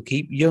difficult to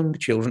keep young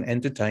children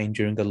entertained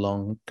during a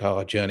long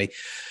car journey.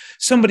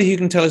 Somebody who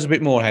can tell us a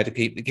bit more how to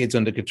keep the kids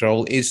under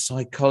control is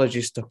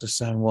psychologist Dr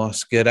Sam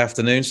Wass. Good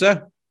afternoon,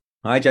 sir.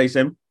 Hi,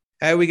 Jason.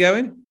 How are we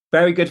going?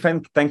 Very good,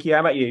 thank you.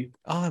 How about you?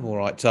 I'm all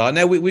right, Tar.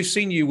 Now, we've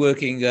seen you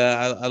working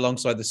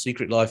alongside The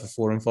Secret Life of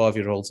 4 and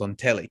 5-year-olds on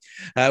telly,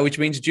 which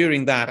means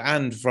during that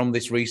and from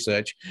this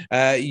research,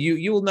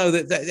 you'll know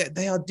that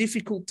they are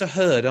difficult to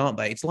herd, aren't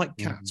they? It's like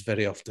cats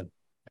very often.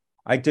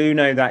 I do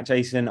know that,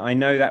 Jason. I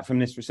know that from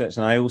this research,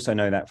 and I also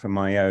know that from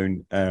my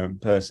own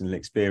personal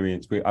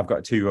experience. I've got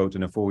a 2-year-old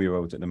and a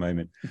 4-year-old at the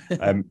moment,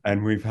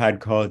 and we've had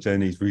car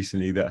journeys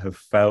recently that have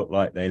felt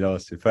like they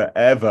lasted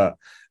forever.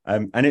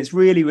 And it's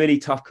really, really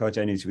tough car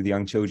journeys with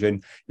young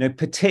children.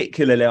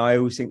 Particularly, I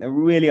always think the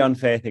really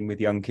unfair thing with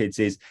young kids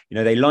is,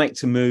 they like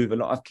to move. A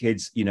lot of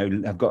kids,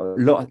 have got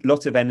a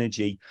lot of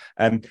energy.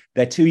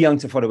 They're too young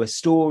to follow a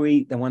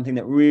story. The one thing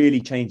that really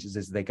changes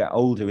as they get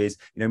older is,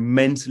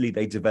 mentally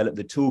they develop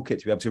the toolkit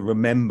to be able to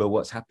remember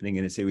what's happening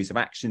in a series of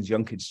actions.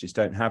 Young kids just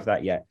don't have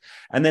that yet.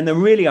 And then the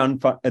really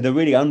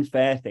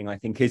unfair thing, I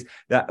think, is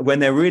that when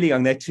they're really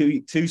young, they're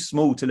too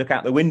small to look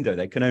out the window.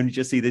 They can only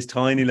just see this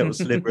tiny little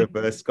sliver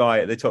of sky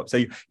at the top.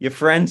 So you're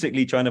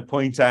frantically trying to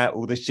point out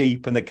all the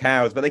sheep and the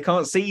cows, but they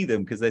can't see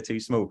them because they're too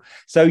small.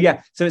 So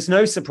it's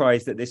no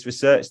surprise that this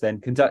research then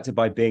conducted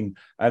by Bing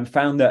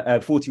found that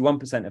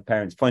 41% of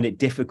parents find it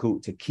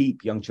difficult to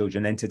keep young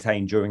children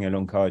entertained during a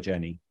long car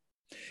journey.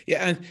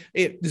 Yeah,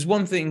 and there's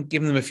one thing,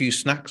 giving them a few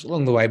snacks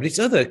along the way, but it's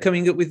other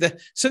coming up with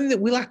something that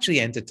will actually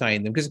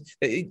entertain them. Because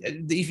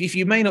if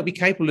you may not be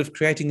capable of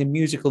creating a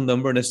musical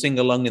number and a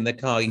sing-along in the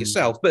car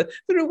yourself, but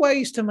there are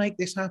ways to make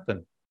this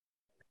happen.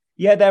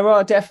 Yeah, there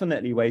are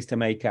definitely ways to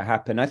make it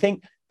happen. I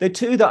think the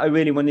two that I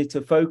really wanted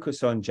to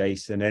focus on,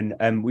 Jason,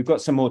 and we've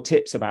got some more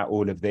tips about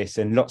all of this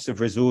and lots of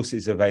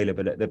resources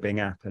available at the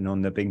Bing app and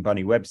on the Bing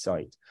Bunny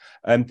website.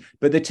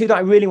 But the two that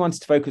I really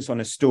wanted to focus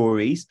on are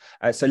stories.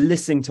 So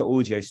listening to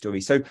audio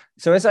stories. So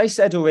as I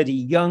said already,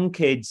 young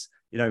kids,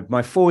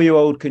 my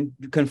 4-year-old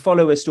can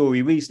follow a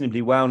story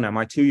reasonably well now.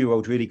 My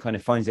 2-year-old really kind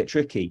of finds it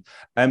tricky.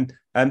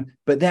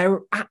 But they're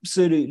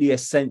absolutely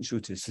essential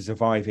to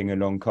surviving a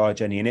long car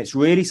journey. And it's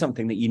really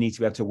something that you need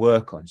to be able to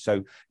work on.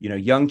 So,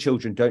 young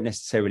children don't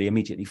necessarily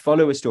immediately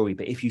follow a story,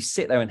 but if you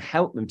sit there and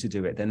help them to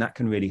do it, then that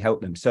can really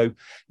help them. So,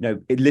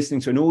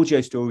 listening to an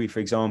audio story, for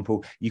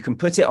example, you can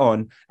put it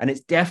on, and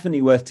it's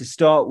definitely worth to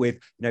start with,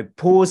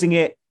 pausing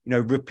it,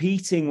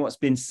 repeating what's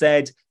been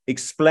said,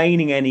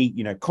 explaining any,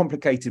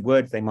 complicated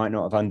words they might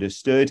not have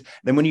understood.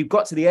 Then when you've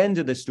got to the end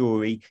of the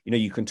story,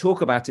 you can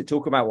talk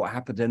about what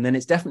happened. And then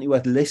it's definitely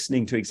worth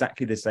listening to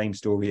exactly the same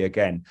story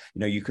again.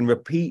 You can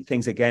repeat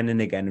things again and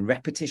again. And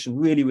repetition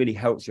really, really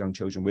helps young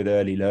children with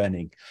early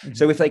learning. Mm-hmm.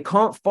 So if they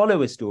can't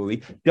follow a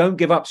story, don't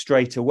give up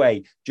straight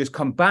away. Just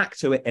come back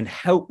to it and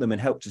help them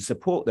and help to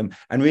support them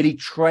and really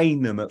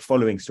train them at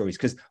following stories.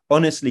 Because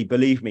honestly,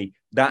 believe me,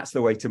 that's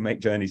the way to make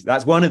journeys.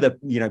 That's one of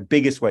the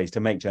biggest ways to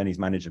make journeys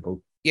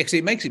manageable. Yeah, because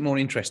it makes it more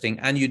interesting,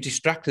 and you're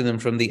distracting them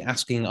from the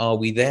asking "Are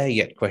we there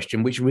yet?"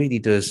 question, which really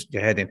does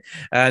your head in.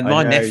 And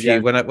my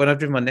nephew, when I've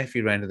driven my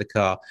nephew around in the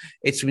car,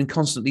 it's been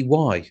constantly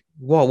why is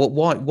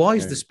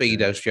the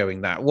speedo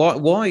showing that?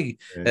 Why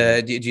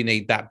do you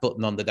need that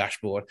button on the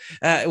dashboard?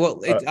 I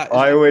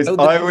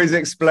always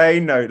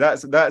explain. No,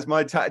 that's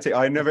my tactic.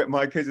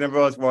 My kids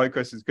never ask why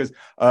questions because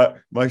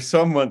my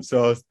son once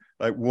asked,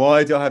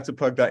 why do I have to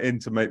plug that in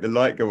to make the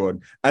light go on?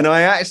 And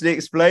I actually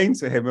explained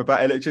to him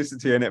about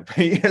electricity, and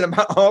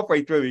about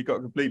halfway through, he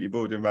got completely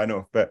bored and ran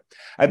off. But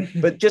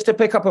just to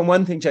pick up on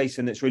one thing,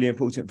 Jason, that's really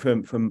important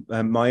from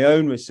my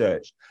own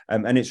research,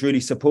 and it's really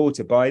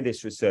supported by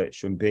this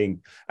research from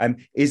Bing,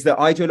 is that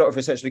I do a lot of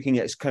research looking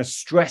at kind of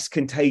stress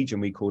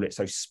contagion, we call it.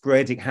 So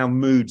spreading how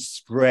moods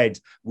spread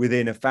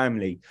within a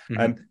family.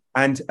 Mm-hmm.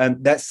 And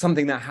that's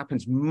something that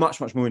happens much,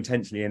 much more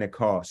intensely in a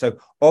car. So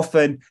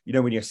often,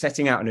 when you're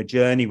setting out on a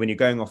journey, when you're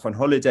going off on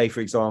holiday,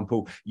 for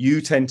example, you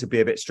tend to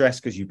be a bit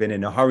stressed because you've been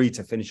in a hurry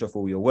to finish off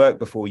all your work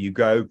before you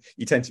go.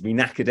 You tend to be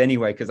knackered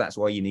anyway, because that's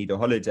why you need a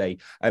holiday.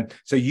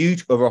 So you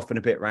are often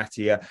a bit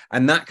rattier,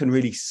 and that can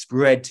really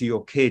spread to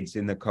your kids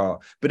in the car.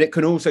 But it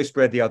can also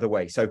spread the other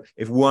way. So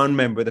if one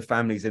member of the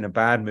family is in a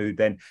bad mood,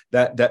 then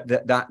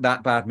that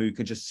bad mood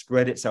can just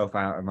spread itself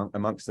out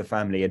amongst the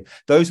family. And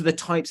those are the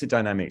types of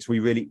dynamics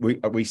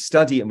we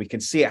study, and we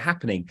can see it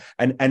happening,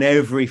 and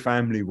every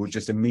family will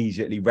just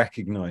immediately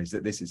recognize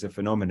that this is a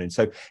phenomenon.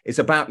 So it's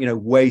about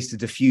ways to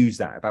diffuse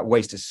that, about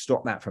ways to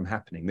stop that from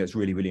happening. That's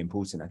really, really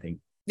important, I think.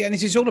 Yeah, and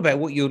it's all about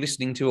what you're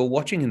listening to or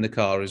watching in the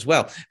car as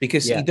well,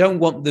 because you don't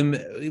want them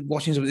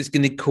watching something that's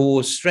going to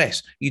cause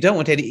stress. You don't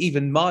want any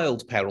even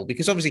mild peril,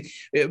 because obviously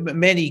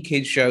many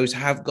kids shows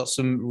have got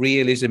some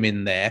realism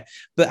in there,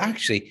 but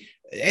actually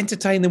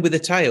entertain them with a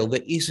tale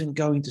that isn't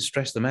going to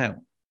stress them out.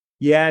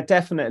 Yeah,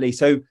 definitely.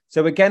 So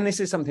So again, this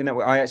is something that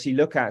I actually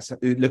look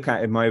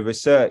at in my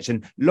research,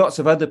 and lots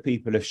of other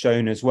people have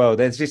shown as well.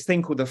 There's this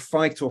thing called the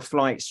fight or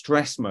flight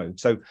stress mode.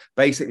 So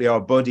basically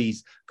our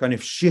bodies kind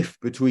of shift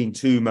between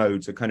two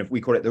modes,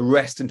 we call it the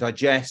rest and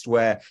digest,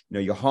 where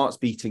your heart's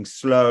beating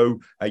slow,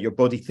 your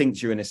body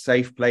thinks you're in a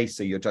safe place,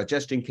 so your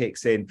digestion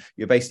kicks in,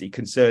 you're basically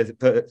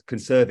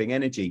conserving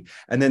energy.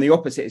 And then the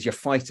opposite is your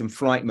fight and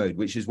flight mode,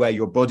 which is where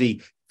your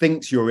body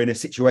thinks you're in a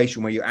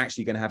situation where you're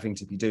actually going to having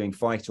to be doing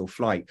fight or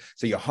flight.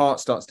 So your heart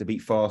starts to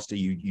beat faster,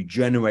 you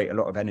generate a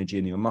lot of energy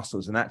in your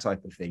muscles and that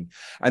type of thing.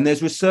 And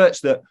there's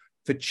research that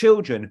for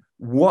children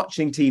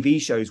watching TV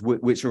shows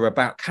which are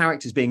about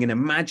characters being in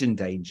imagined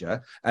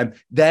danger,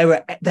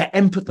 they're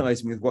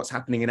empathizing with what's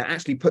happening, and it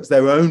actually puts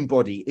their own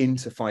body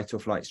into fight or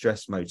flight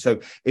stress mode. So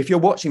if you're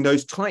watching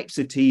those types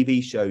of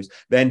TV shows,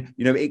 then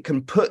it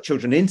can put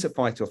children into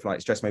fight or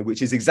flight stress mode,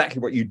 which is exactly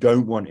what you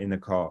don't want in a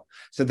car.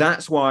 So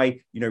that's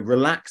why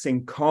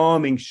relaxing,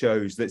 calming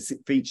shows that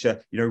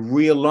feature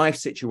real life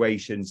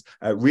situations,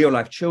 real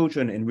life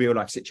children in real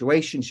life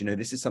situations.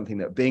 This is something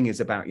that Bing is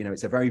about.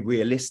 It's a very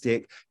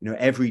realistic,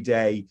 every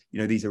day,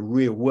 these are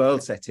real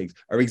world settings,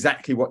 are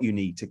exactly what you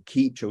need to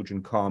keep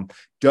children calm.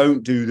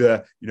 Don't do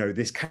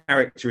this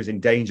character is in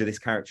danger, this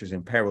character is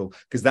in peril,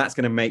 because that's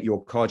going to make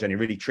your car journey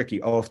really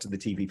tricky after the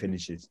TV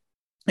finishes.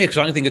 Yeah, because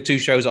I can think of two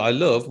shows that I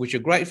love, which are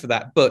great for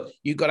that, but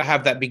you've got to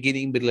have that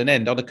beginning, middle, and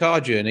end. On a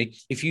car journey,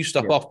 if you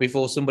stop off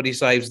before somebody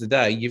saves the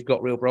day, you've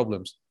got real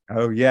problems.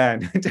 Oh, yeah,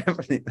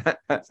 definitely.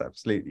 That's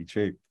absolutely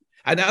true.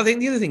 And I think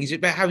the other thing is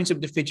about having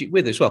something to fidget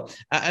with as well.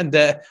 And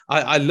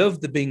I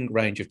love the Bing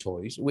range of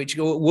toys, which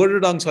go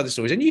alongside the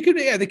stories. And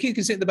the kid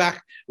can sit in the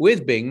back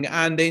with Bing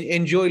and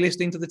enjoy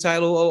listening to the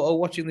tale or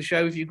watching the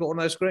show if you've got one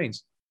of those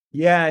screens.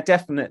 Yeah,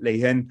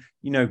 definitely. And,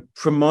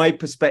 from my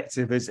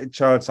perspective as a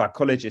child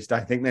psychologist,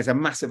 I think there's a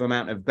massive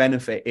amount of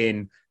benefit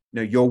in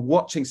you're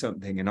watching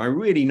something, and I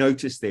really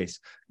notice this,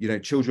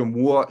 children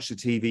watch a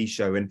TV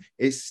show and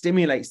it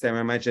stimulates their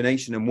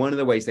imagination. And one of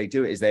the ways they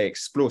do it is they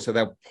explore. So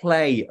they'll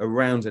play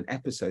around an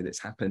episode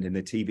that's happened in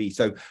the TV.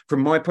 So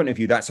from my point of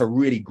view, that's a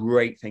really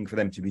great thing for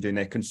them to be doing.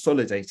 They're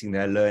consolidating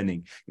their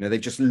learning. They've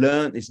just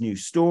learned this new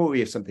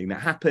story of something that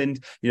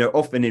happened.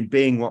 Often in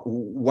Bing,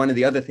 one of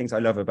the other things I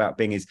love about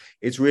Bing is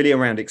it's really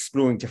around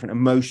exploring different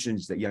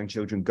emotions that young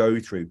children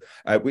go through,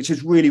 which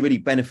is really, really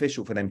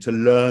beneficial for them to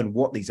learn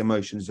what these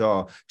emotions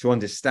are, to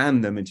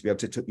understand them, and to be able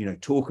to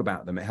talk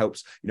about them. It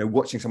helps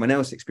watching someone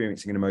else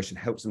experiencing an emotion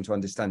helps them to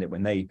understand it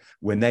when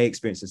they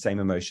experience the same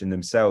emotion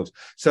themselves.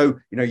 So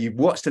you've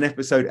watched an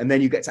episode and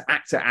then you get to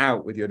act it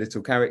out with your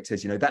little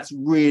characters. That's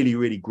really,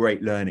 really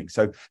great learning.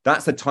 So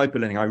that's the type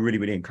of learning I really,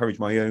 really encourage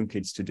my own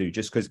kids to do,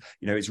 just because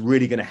it's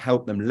really going to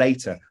help them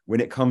later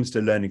when it comes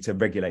to learning to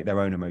regulate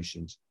their own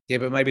emotions. Yeah,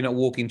 but maybe not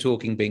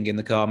talking Bing in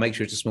the car. Make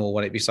sure it's a small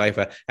one, it'd be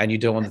safer, and you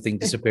don't want the thing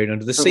disappearing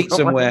under the seat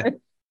somewhere.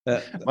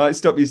 Might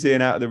stop you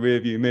seeing out of the rear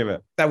view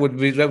mirror. That would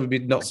be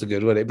not so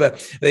good, would it?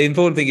 But the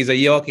important thing is that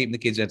you are keeping the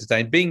kids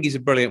entertained. Bing is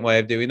a brilliant way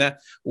of doing that.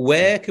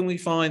 Where can we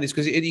find this?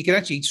 Because you can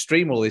actually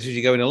stream all this as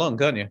you're going along,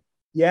 can't you?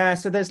 Yeah,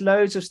 so there's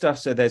loads of stuff.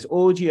 So there's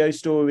audio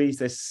stories,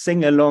 there's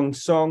sing-along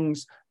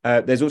songs.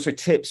 There's also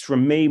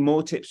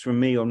more tips from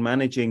me on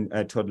managing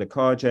toddler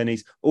car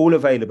journeys, all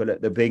available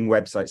at the Bing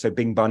website, so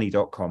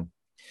bingbunny.com.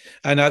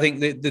 And I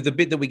think the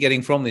bit that we're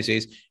getting from this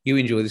is you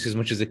enjoy this as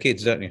much as the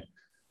kids, don't you?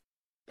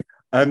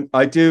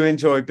 I do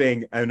enjoy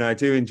Bing, and I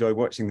do enjoy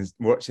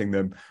watching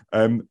them.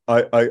 And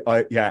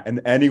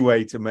any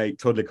way to make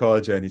toddler car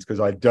journeys, because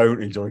I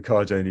don't enjoy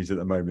car journeys at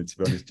the moment, to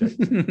be honest,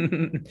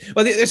 James.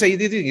 Well,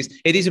 the thing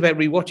is, it is about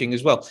rewatching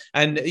as well.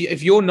 And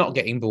if you're not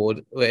getting bored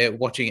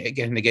watching it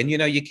again and again,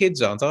 your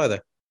kids aren't either.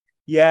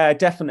 Yeah,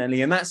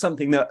 definitely. And that's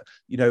something that,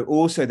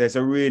 also there's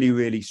a really,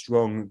 really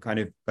strong kind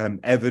of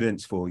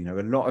evidence for.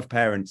 A lot of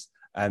parents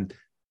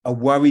are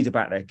worried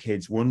about their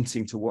kids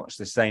wanting to watch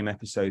the same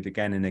episode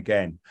again and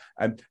again.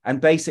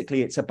 And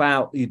basically it's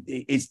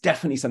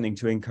definitely something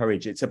to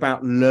encourage. It's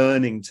about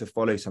learning to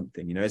follow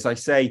something. As I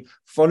say,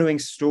 following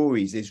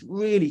stories is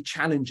really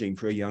challenging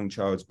for a young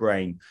child's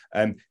brain.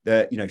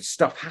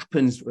 Stuff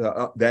happens,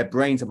 their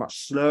brains are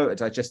much slower at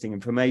digesting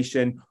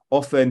information.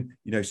 Often,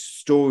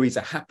 stories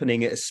are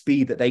happening at a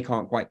speed that they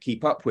can't quite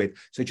keep up with.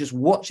 So just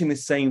watching the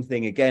same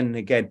thing again and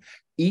again,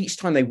 each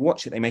time they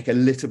watch it, they make a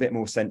little bit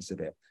more sense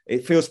of it.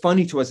 It feels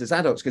funny to us as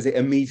adults because it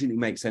immediately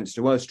makes sense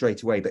to us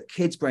straight away. But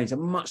kids' brains are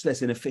much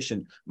less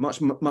inefficient,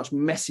 much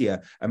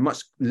messier, and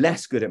much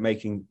less good at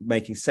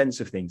making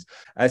sense of things.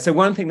 So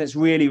one thing that's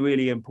really,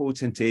 really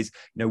important is,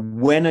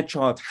 when a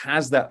child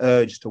has that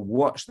urge to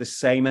watch the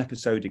same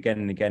episode again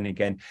and again and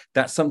again,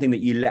 that's something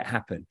that you let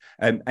happen.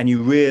 And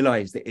you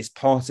realize that it's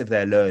part of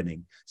their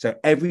learning. So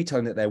every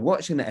time that they're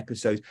watching the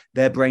episode,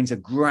 their brains are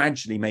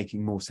gradually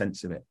making more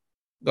sense of it.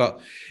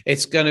 Well,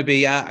 it's going to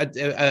be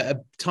a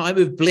time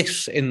of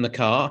bliss in the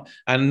car,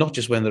 and not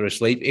just when they're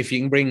asleep, if you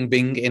can bring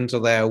Bing into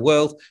their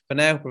world. For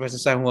now, Professor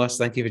Sam Wass,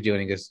 thank you for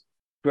joining us.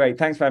 Great.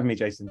 Thanks for having me,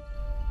 Jason.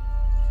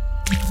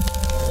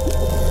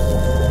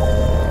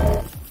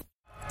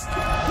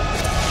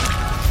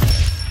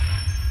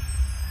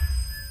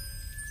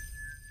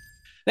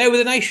 Now,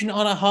 with the nation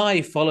on a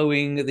high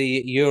following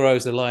the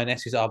Euros, the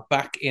Lionesses are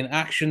back in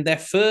action. Their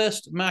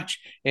first match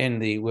in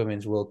the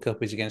Women's World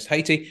Cup is against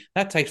Haiti.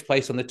 That takes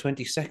place on the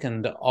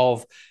 22nd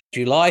of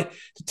July.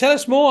 To tell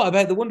us more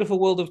about the wonderful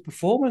world of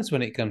performance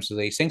when it comes to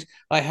these things,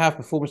 I have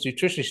performance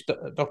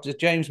nutritionist Dr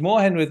James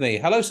Morehen with me.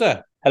 Hello,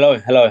 sir. Hello,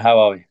 how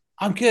are we?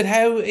 I'm good.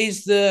 How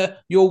is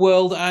your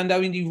world? And I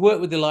mean, you've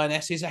worked with the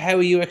Lionesses. How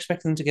are you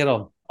expecting them to get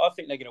on? I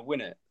think they're going to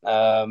win it.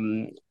 I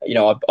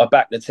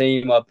back the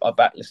team. I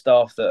back the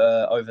staff that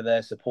are over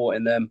there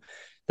supporting them.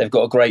 They've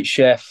got a great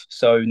chef,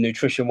 so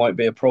nutrition won't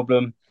be a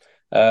problem.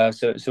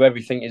 So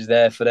everything is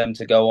there for them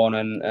to go on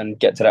and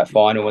get to that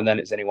final, and then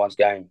it's anyone's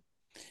game.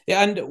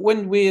 Yeah, and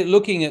when we're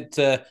looking at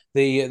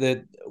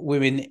the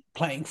women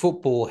playing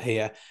football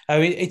here, I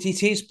mean, it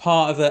is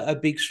part of a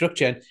big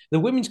structure. And the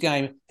women's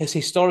game has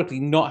historically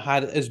not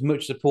had as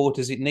much support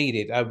as it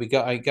needed. We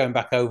got going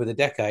back over the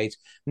decades.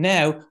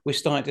 Now we're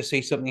starting to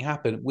see something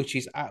happen, which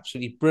is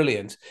absolutely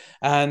brilliant.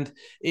 And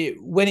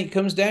when it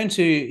comes down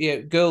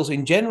to girls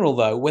in general,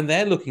 though, when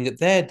they're looking at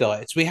their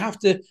diets, we have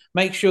to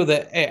make sure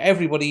that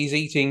everybody is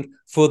eating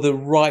for the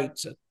right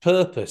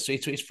purpose.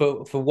 It's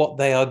for what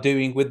they are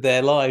doing with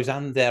their lives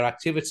and their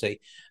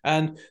activity.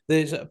 And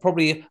there's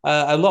probably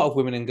a lot of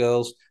women and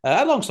girls,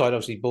 alongside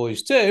obviously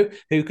boys too,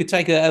 who could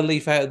take a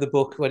leaf out of the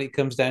book when it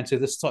comes down to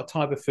the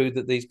type of food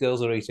that these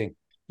girls are eating.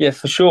 Yeah,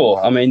 for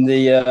sure. I mean,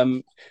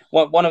 the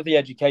one of the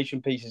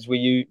education pieces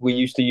we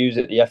used to use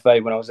at the FA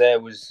when I was there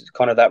was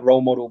kind of that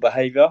role model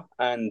behaviour,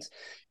 and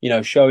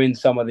showing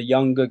some of the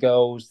younger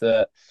girls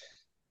that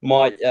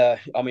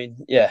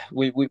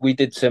we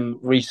did some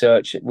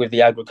research with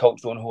the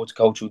Agricultural and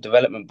Horticultural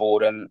Development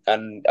Board,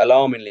 and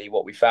alarmingly,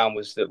 what we found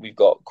was that we've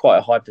got quite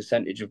a high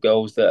percentage of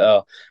girls that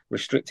are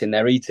restricting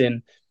their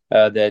eating.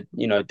 They're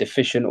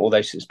deficient, or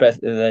they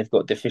suspect that they've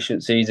got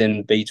deficiencies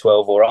in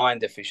B12 or iron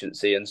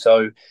deficiency, and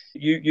so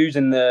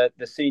using the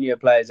senior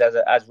players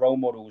as role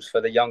models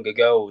for the younger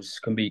girls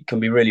can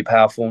be really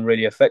powerful and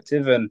really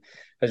effective, and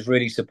has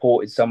really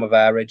supported some of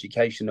our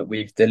education that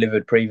we've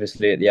delivered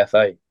previously at the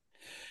FA.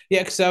 Yeah,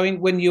 because I mean,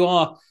 when you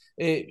are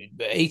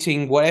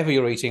eating whatever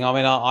you're eating, I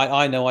mean,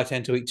 I know I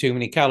tend to eat too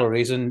many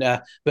calories, and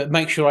but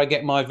make sure I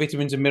get my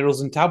vitamins and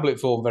minerals in tablet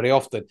form very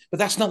often. But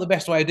that's not the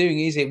best way of doing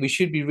it, is it? We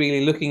should be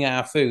really looking at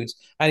our foods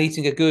and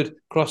eating a good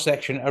cross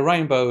section, a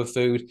rainbow of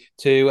food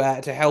to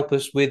help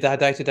us with our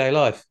day-to-day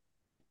life.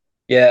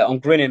 Yeah, I'm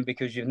grinning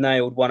because you've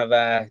nailed one of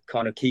our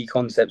kind of key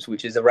concepts,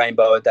 which is a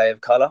rainbow a day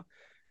of colour.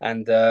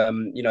 And,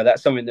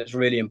 that's something that's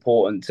really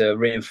important to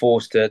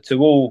reinforce to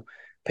all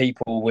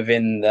people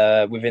within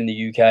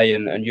the UK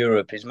and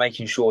Europe, is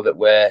making sure that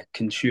we're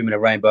consuming a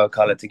rainbow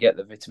colour to get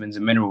the vitamins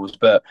and minerals.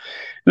 But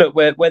look,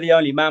 we're the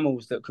only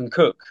mammals that can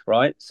cook,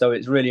 right? So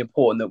it's really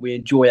important that we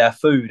enjoy our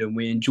food and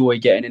we enjoy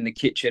getting in the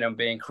kitchen and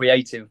being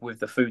creative with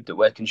the food that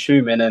we're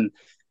consuming. And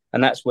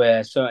that's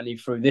where, certainly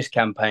through this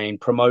campaign,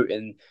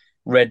 promoting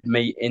red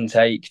meat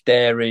intake,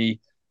 dairy,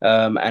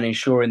 and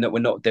ensuring that we're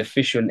not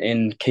deficient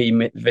in key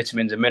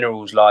vitamins and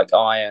minerals like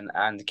iron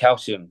and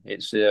calcium.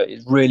 It's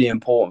really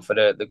important for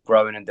the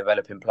growing and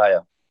developing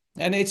player.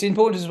 And it's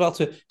important as well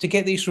to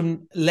get these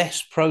from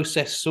less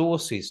processed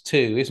sources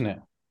too, isn't it?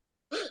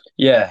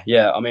 Yeah.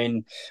 I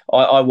mean,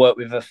 I work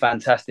with a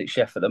fantastic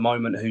chef at the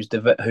moment who's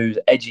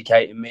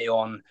educating me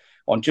on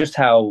just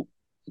how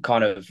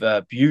kind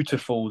of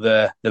beautiful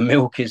the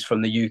milk is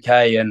from the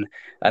UK,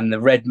 and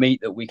the red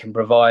meat that we can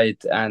provide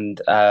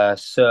and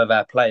serve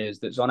our players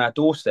that's on our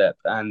doorstep,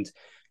 and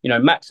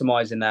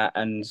maximizing that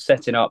and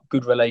setting up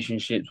good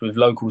relationships with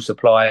local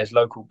suppliers,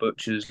 local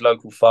butchers,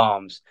 local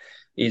farms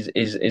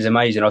is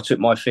amazing. I took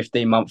my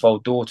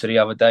 15-month-old daughter the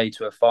other day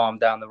to a farm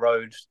down the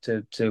road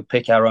to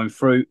pick our own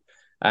fruit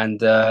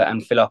and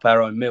fill up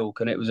our own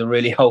milk, and it was a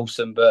really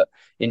wholesome but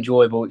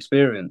enjoyable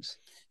experience.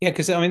 Yeah,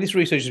 because I mean, this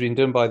research has been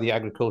done by the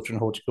Agriculture and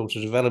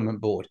Horticulture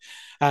Development Board,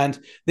 and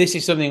this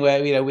is something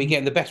where we're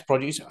getting the best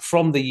produce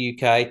from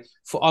the UK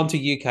onto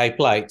UK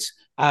plates,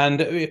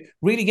 and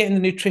really getting the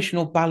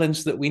nutritional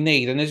balance that we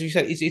need. And as you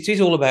said, it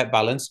is all about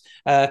balance.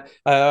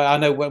 I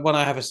know when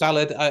I have a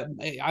salad,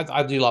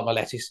 I do like my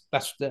lettuce.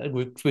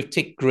 We've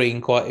ticked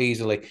green quite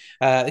easily.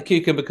 The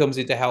cucumber comes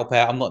in to help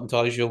out. I'm not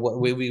entirely sure what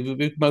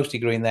we're mostly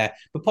green there,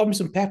 but pop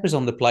some peppers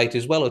on the plate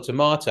as well, or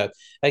tomato.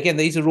 Again,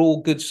 these are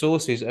all good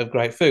sources of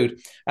great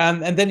food.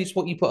 And then it's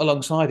what you put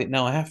alongside it.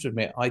 Now, I have to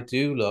admit, I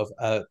do love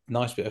a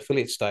nice bit of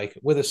fillet steak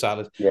with a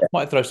salad. Yeah.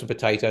 Might throw some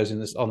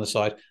potatoes on the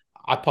side.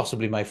 I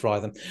possibly may fry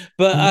them.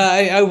 But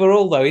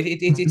overall, though, it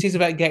is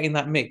about getting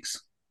that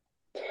mix.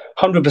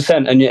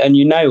 100%. And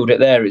you nailed it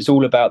there. It's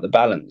all about the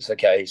balance.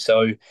 Okay.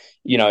 So,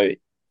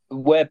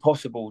 where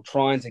possible,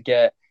 trying to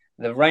get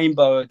the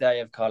rainbow a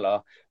day of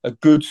colour, a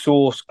good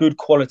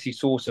quality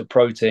source of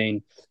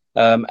protein,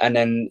 and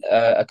then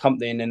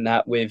accompanying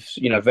that with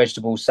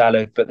vegetable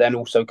salad, but then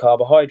also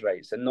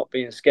carbohydrates, and not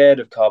being scared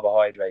of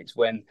carbohydrates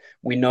when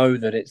we know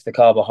that it's the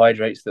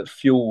carbohydrates that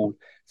fuel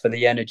for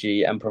the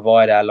energy and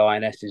provide our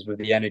Lionesses with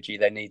the energy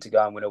they need to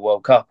go and win a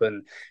World Cup.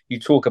 And you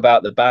talk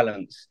about the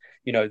balance.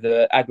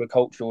 The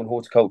Agricultural and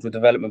Horticultural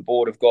Development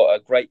Board have got a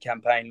great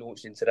campaign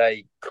launching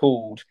today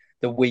called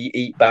the We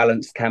Eat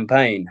Balanced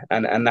campaign,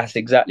 and that's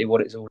exactly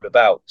what it's all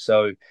about.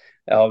 So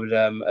I would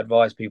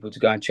advise people to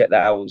go and check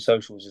that out on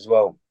socials as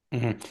well.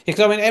 Mm-hmm.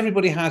 Because I mean,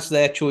 everybody has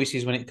their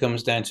choices when it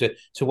comes down to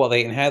what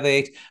they eat and how they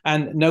eat,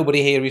 and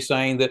nobody here is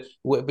saying that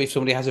if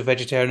somebody has a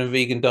vegetarian and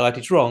vegan diet,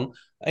 it's wrong.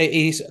 It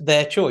is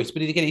their choice,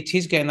 but again, it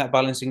is getting that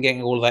balance and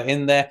getting all of that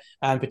in there,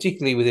 and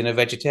particularly within a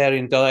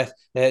vegetarian diet,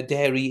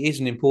 dairy is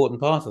an important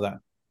part of that.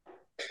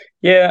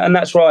 Yeah, and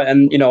that's right.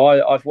 And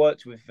I've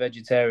worked with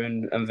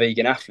vegetarian and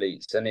vegan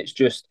athletes, and it's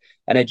just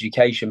an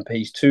education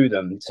piece to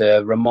them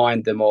to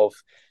remind them of,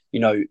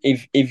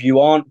 if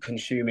you aren't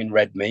consuming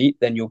red meat,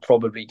 then you're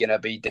probably going to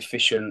be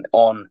deficient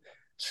on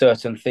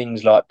certain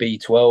things like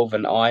B12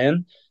 and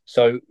iron.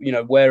 So,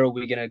 where are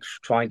we going to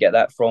try and get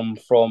that from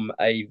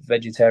a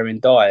vegetarian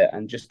diet,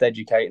 and just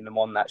educating them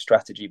on that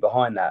strategy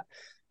behind that.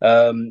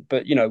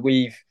 But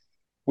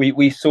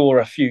we saw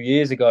a few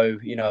years ago,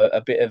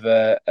 a bit of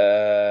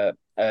a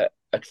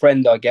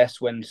trend, I guess,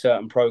 when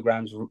certain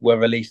programs were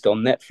released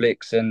on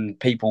Netflix and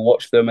people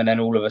watched them, and then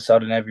all of a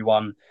sudden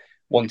everyone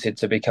wanted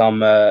to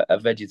become a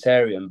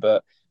vegetarian.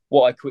 But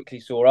what I quickly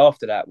saw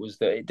after that was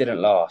that it didn't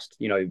last.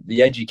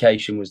 The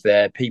education was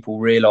there. People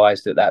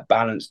realized that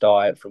balanced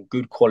diet from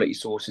good quality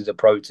sources of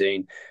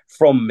protein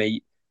from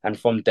meat and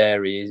from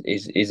dairy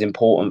is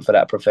important for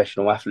that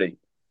professional athlete.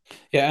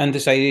 Yeah, and to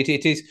say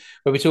it is,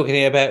 when we're talking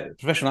here about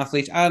professional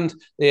athletes and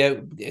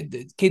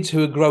the kids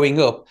who are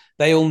growing up,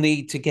 they all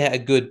need to get a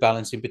good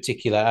balance in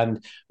particular.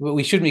 And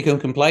we shouldn't become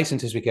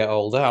complacent as we get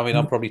older. I mean,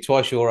 I'm probably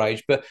twice your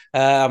age, but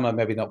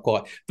maybe not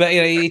quite. But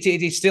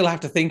you still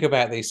have to think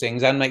about these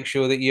things and make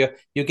sure that you're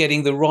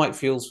getting the right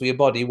fuels for your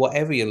body,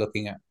 whatever you're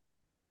looking at.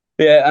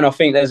 Yeah, and I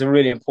think there's a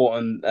really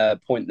important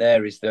point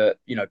there is that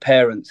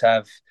parents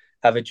have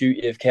a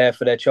duty of care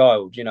for their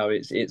child.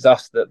 It's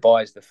us that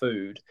buys the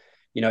food.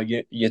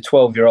 Your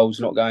 12-year-old's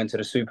not going to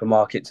the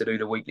supermarket to do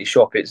the weekly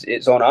shop.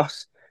 It's on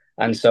us,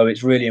 and so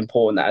it's really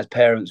important that as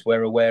parents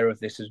we're aware of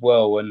this as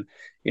well. And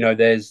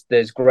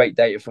there's great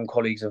data from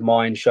colleagues of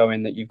mine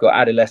showing that you've got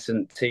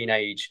adolescent,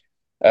 teenage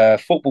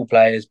football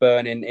players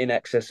burning in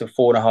excess of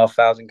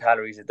 4,500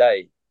 calories a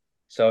day.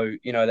 So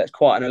that's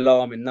quite an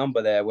alarming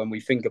number there when we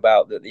think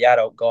about that the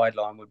adult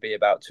guideline would be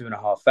about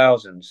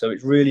 2,500. So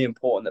it's really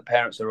important that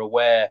parents are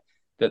aware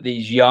that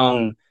these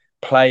young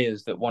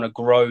players that want to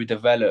grow,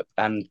 develop,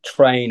 and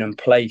train and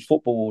play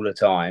football all the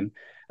time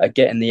are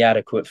getting the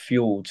adequate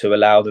fuel to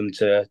allow them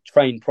to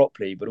train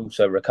properly, but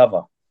also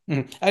recover.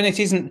 And it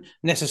isn't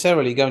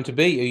necessarily going to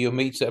be your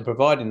meats that are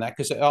providing that,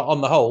 because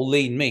on the whole,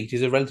 lean meat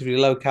is a relatively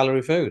low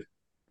calorie food.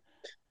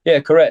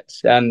 Yeah,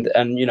 correct. And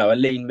a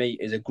lean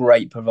meat is a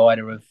great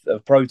provider of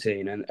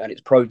protein, and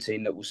it's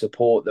protein that will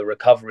support the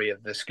recovery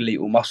of the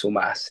skeletal muscle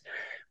mass.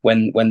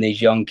 When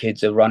these young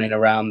kids are running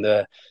around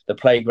the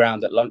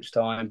playground at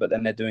lunchtime, but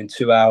then they're doing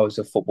 2 hours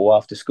of football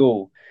after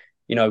school,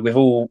 we've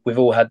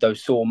all had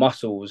those sore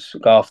muscles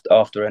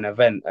after an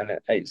event, and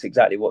it's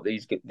exactly what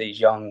these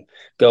young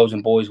girls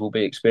and boys will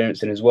be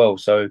experiencing as well.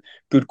 So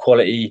good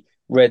quality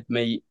red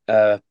meat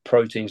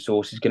protein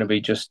source is going to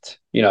be just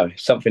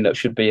something that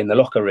should be in the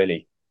locker,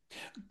 really.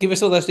 Give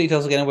us all those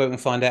details again, where we can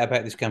find out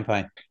about this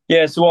campaign.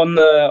 Yeah, so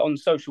on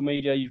social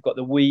media, you've got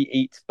the We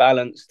Eat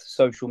Balanced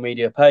social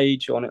media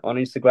page on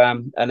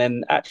Instagram, and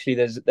then actually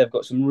they've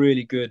got some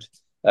really good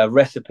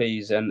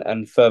recipes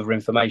and further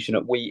information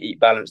at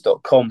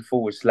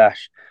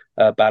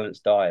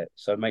weeatbalance.com/balanced diet.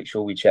 So make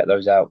sure we check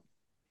those out.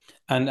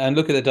 And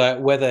look at the diet,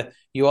 whether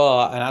you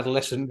are an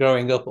adolescent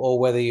growing up or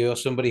whether you're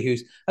somebody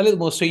who's a little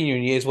more senior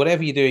in years.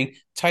 Whatever you're doing,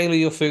 tailor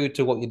your food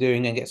to what you're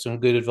doing and get some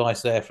good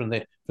advice there from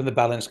the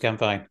Balanced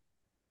campaign.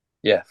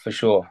 Yeah, for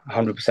sure.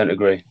 100%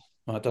 agree.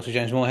 All right, Dr.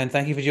 James Morehen,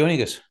 thank you for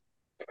joining us.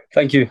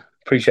 Thank you.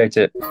 Appreciate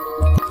it.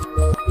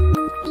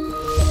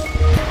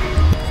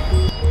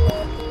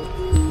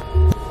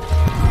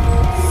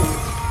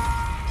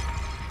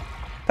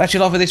 That's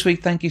your lot for this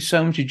week. Thank you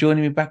so much for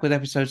joining me. Back with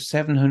episode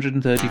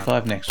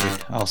 735 next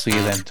week. I'll see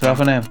you then. Ta-ra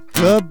for now.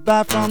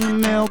 Goodbye from the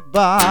milk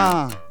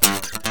bar.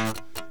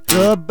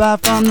 Goodbye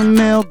from the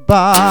milk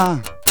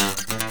bar.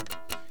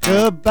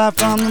 Goodbye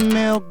from the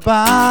milk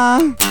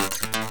bar.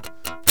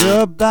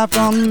 Goodbye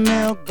from the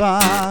milk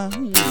bar.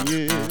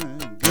 Yeah.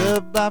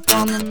 Goodbye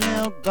from the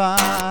milk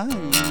bar.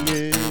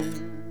 Yeah.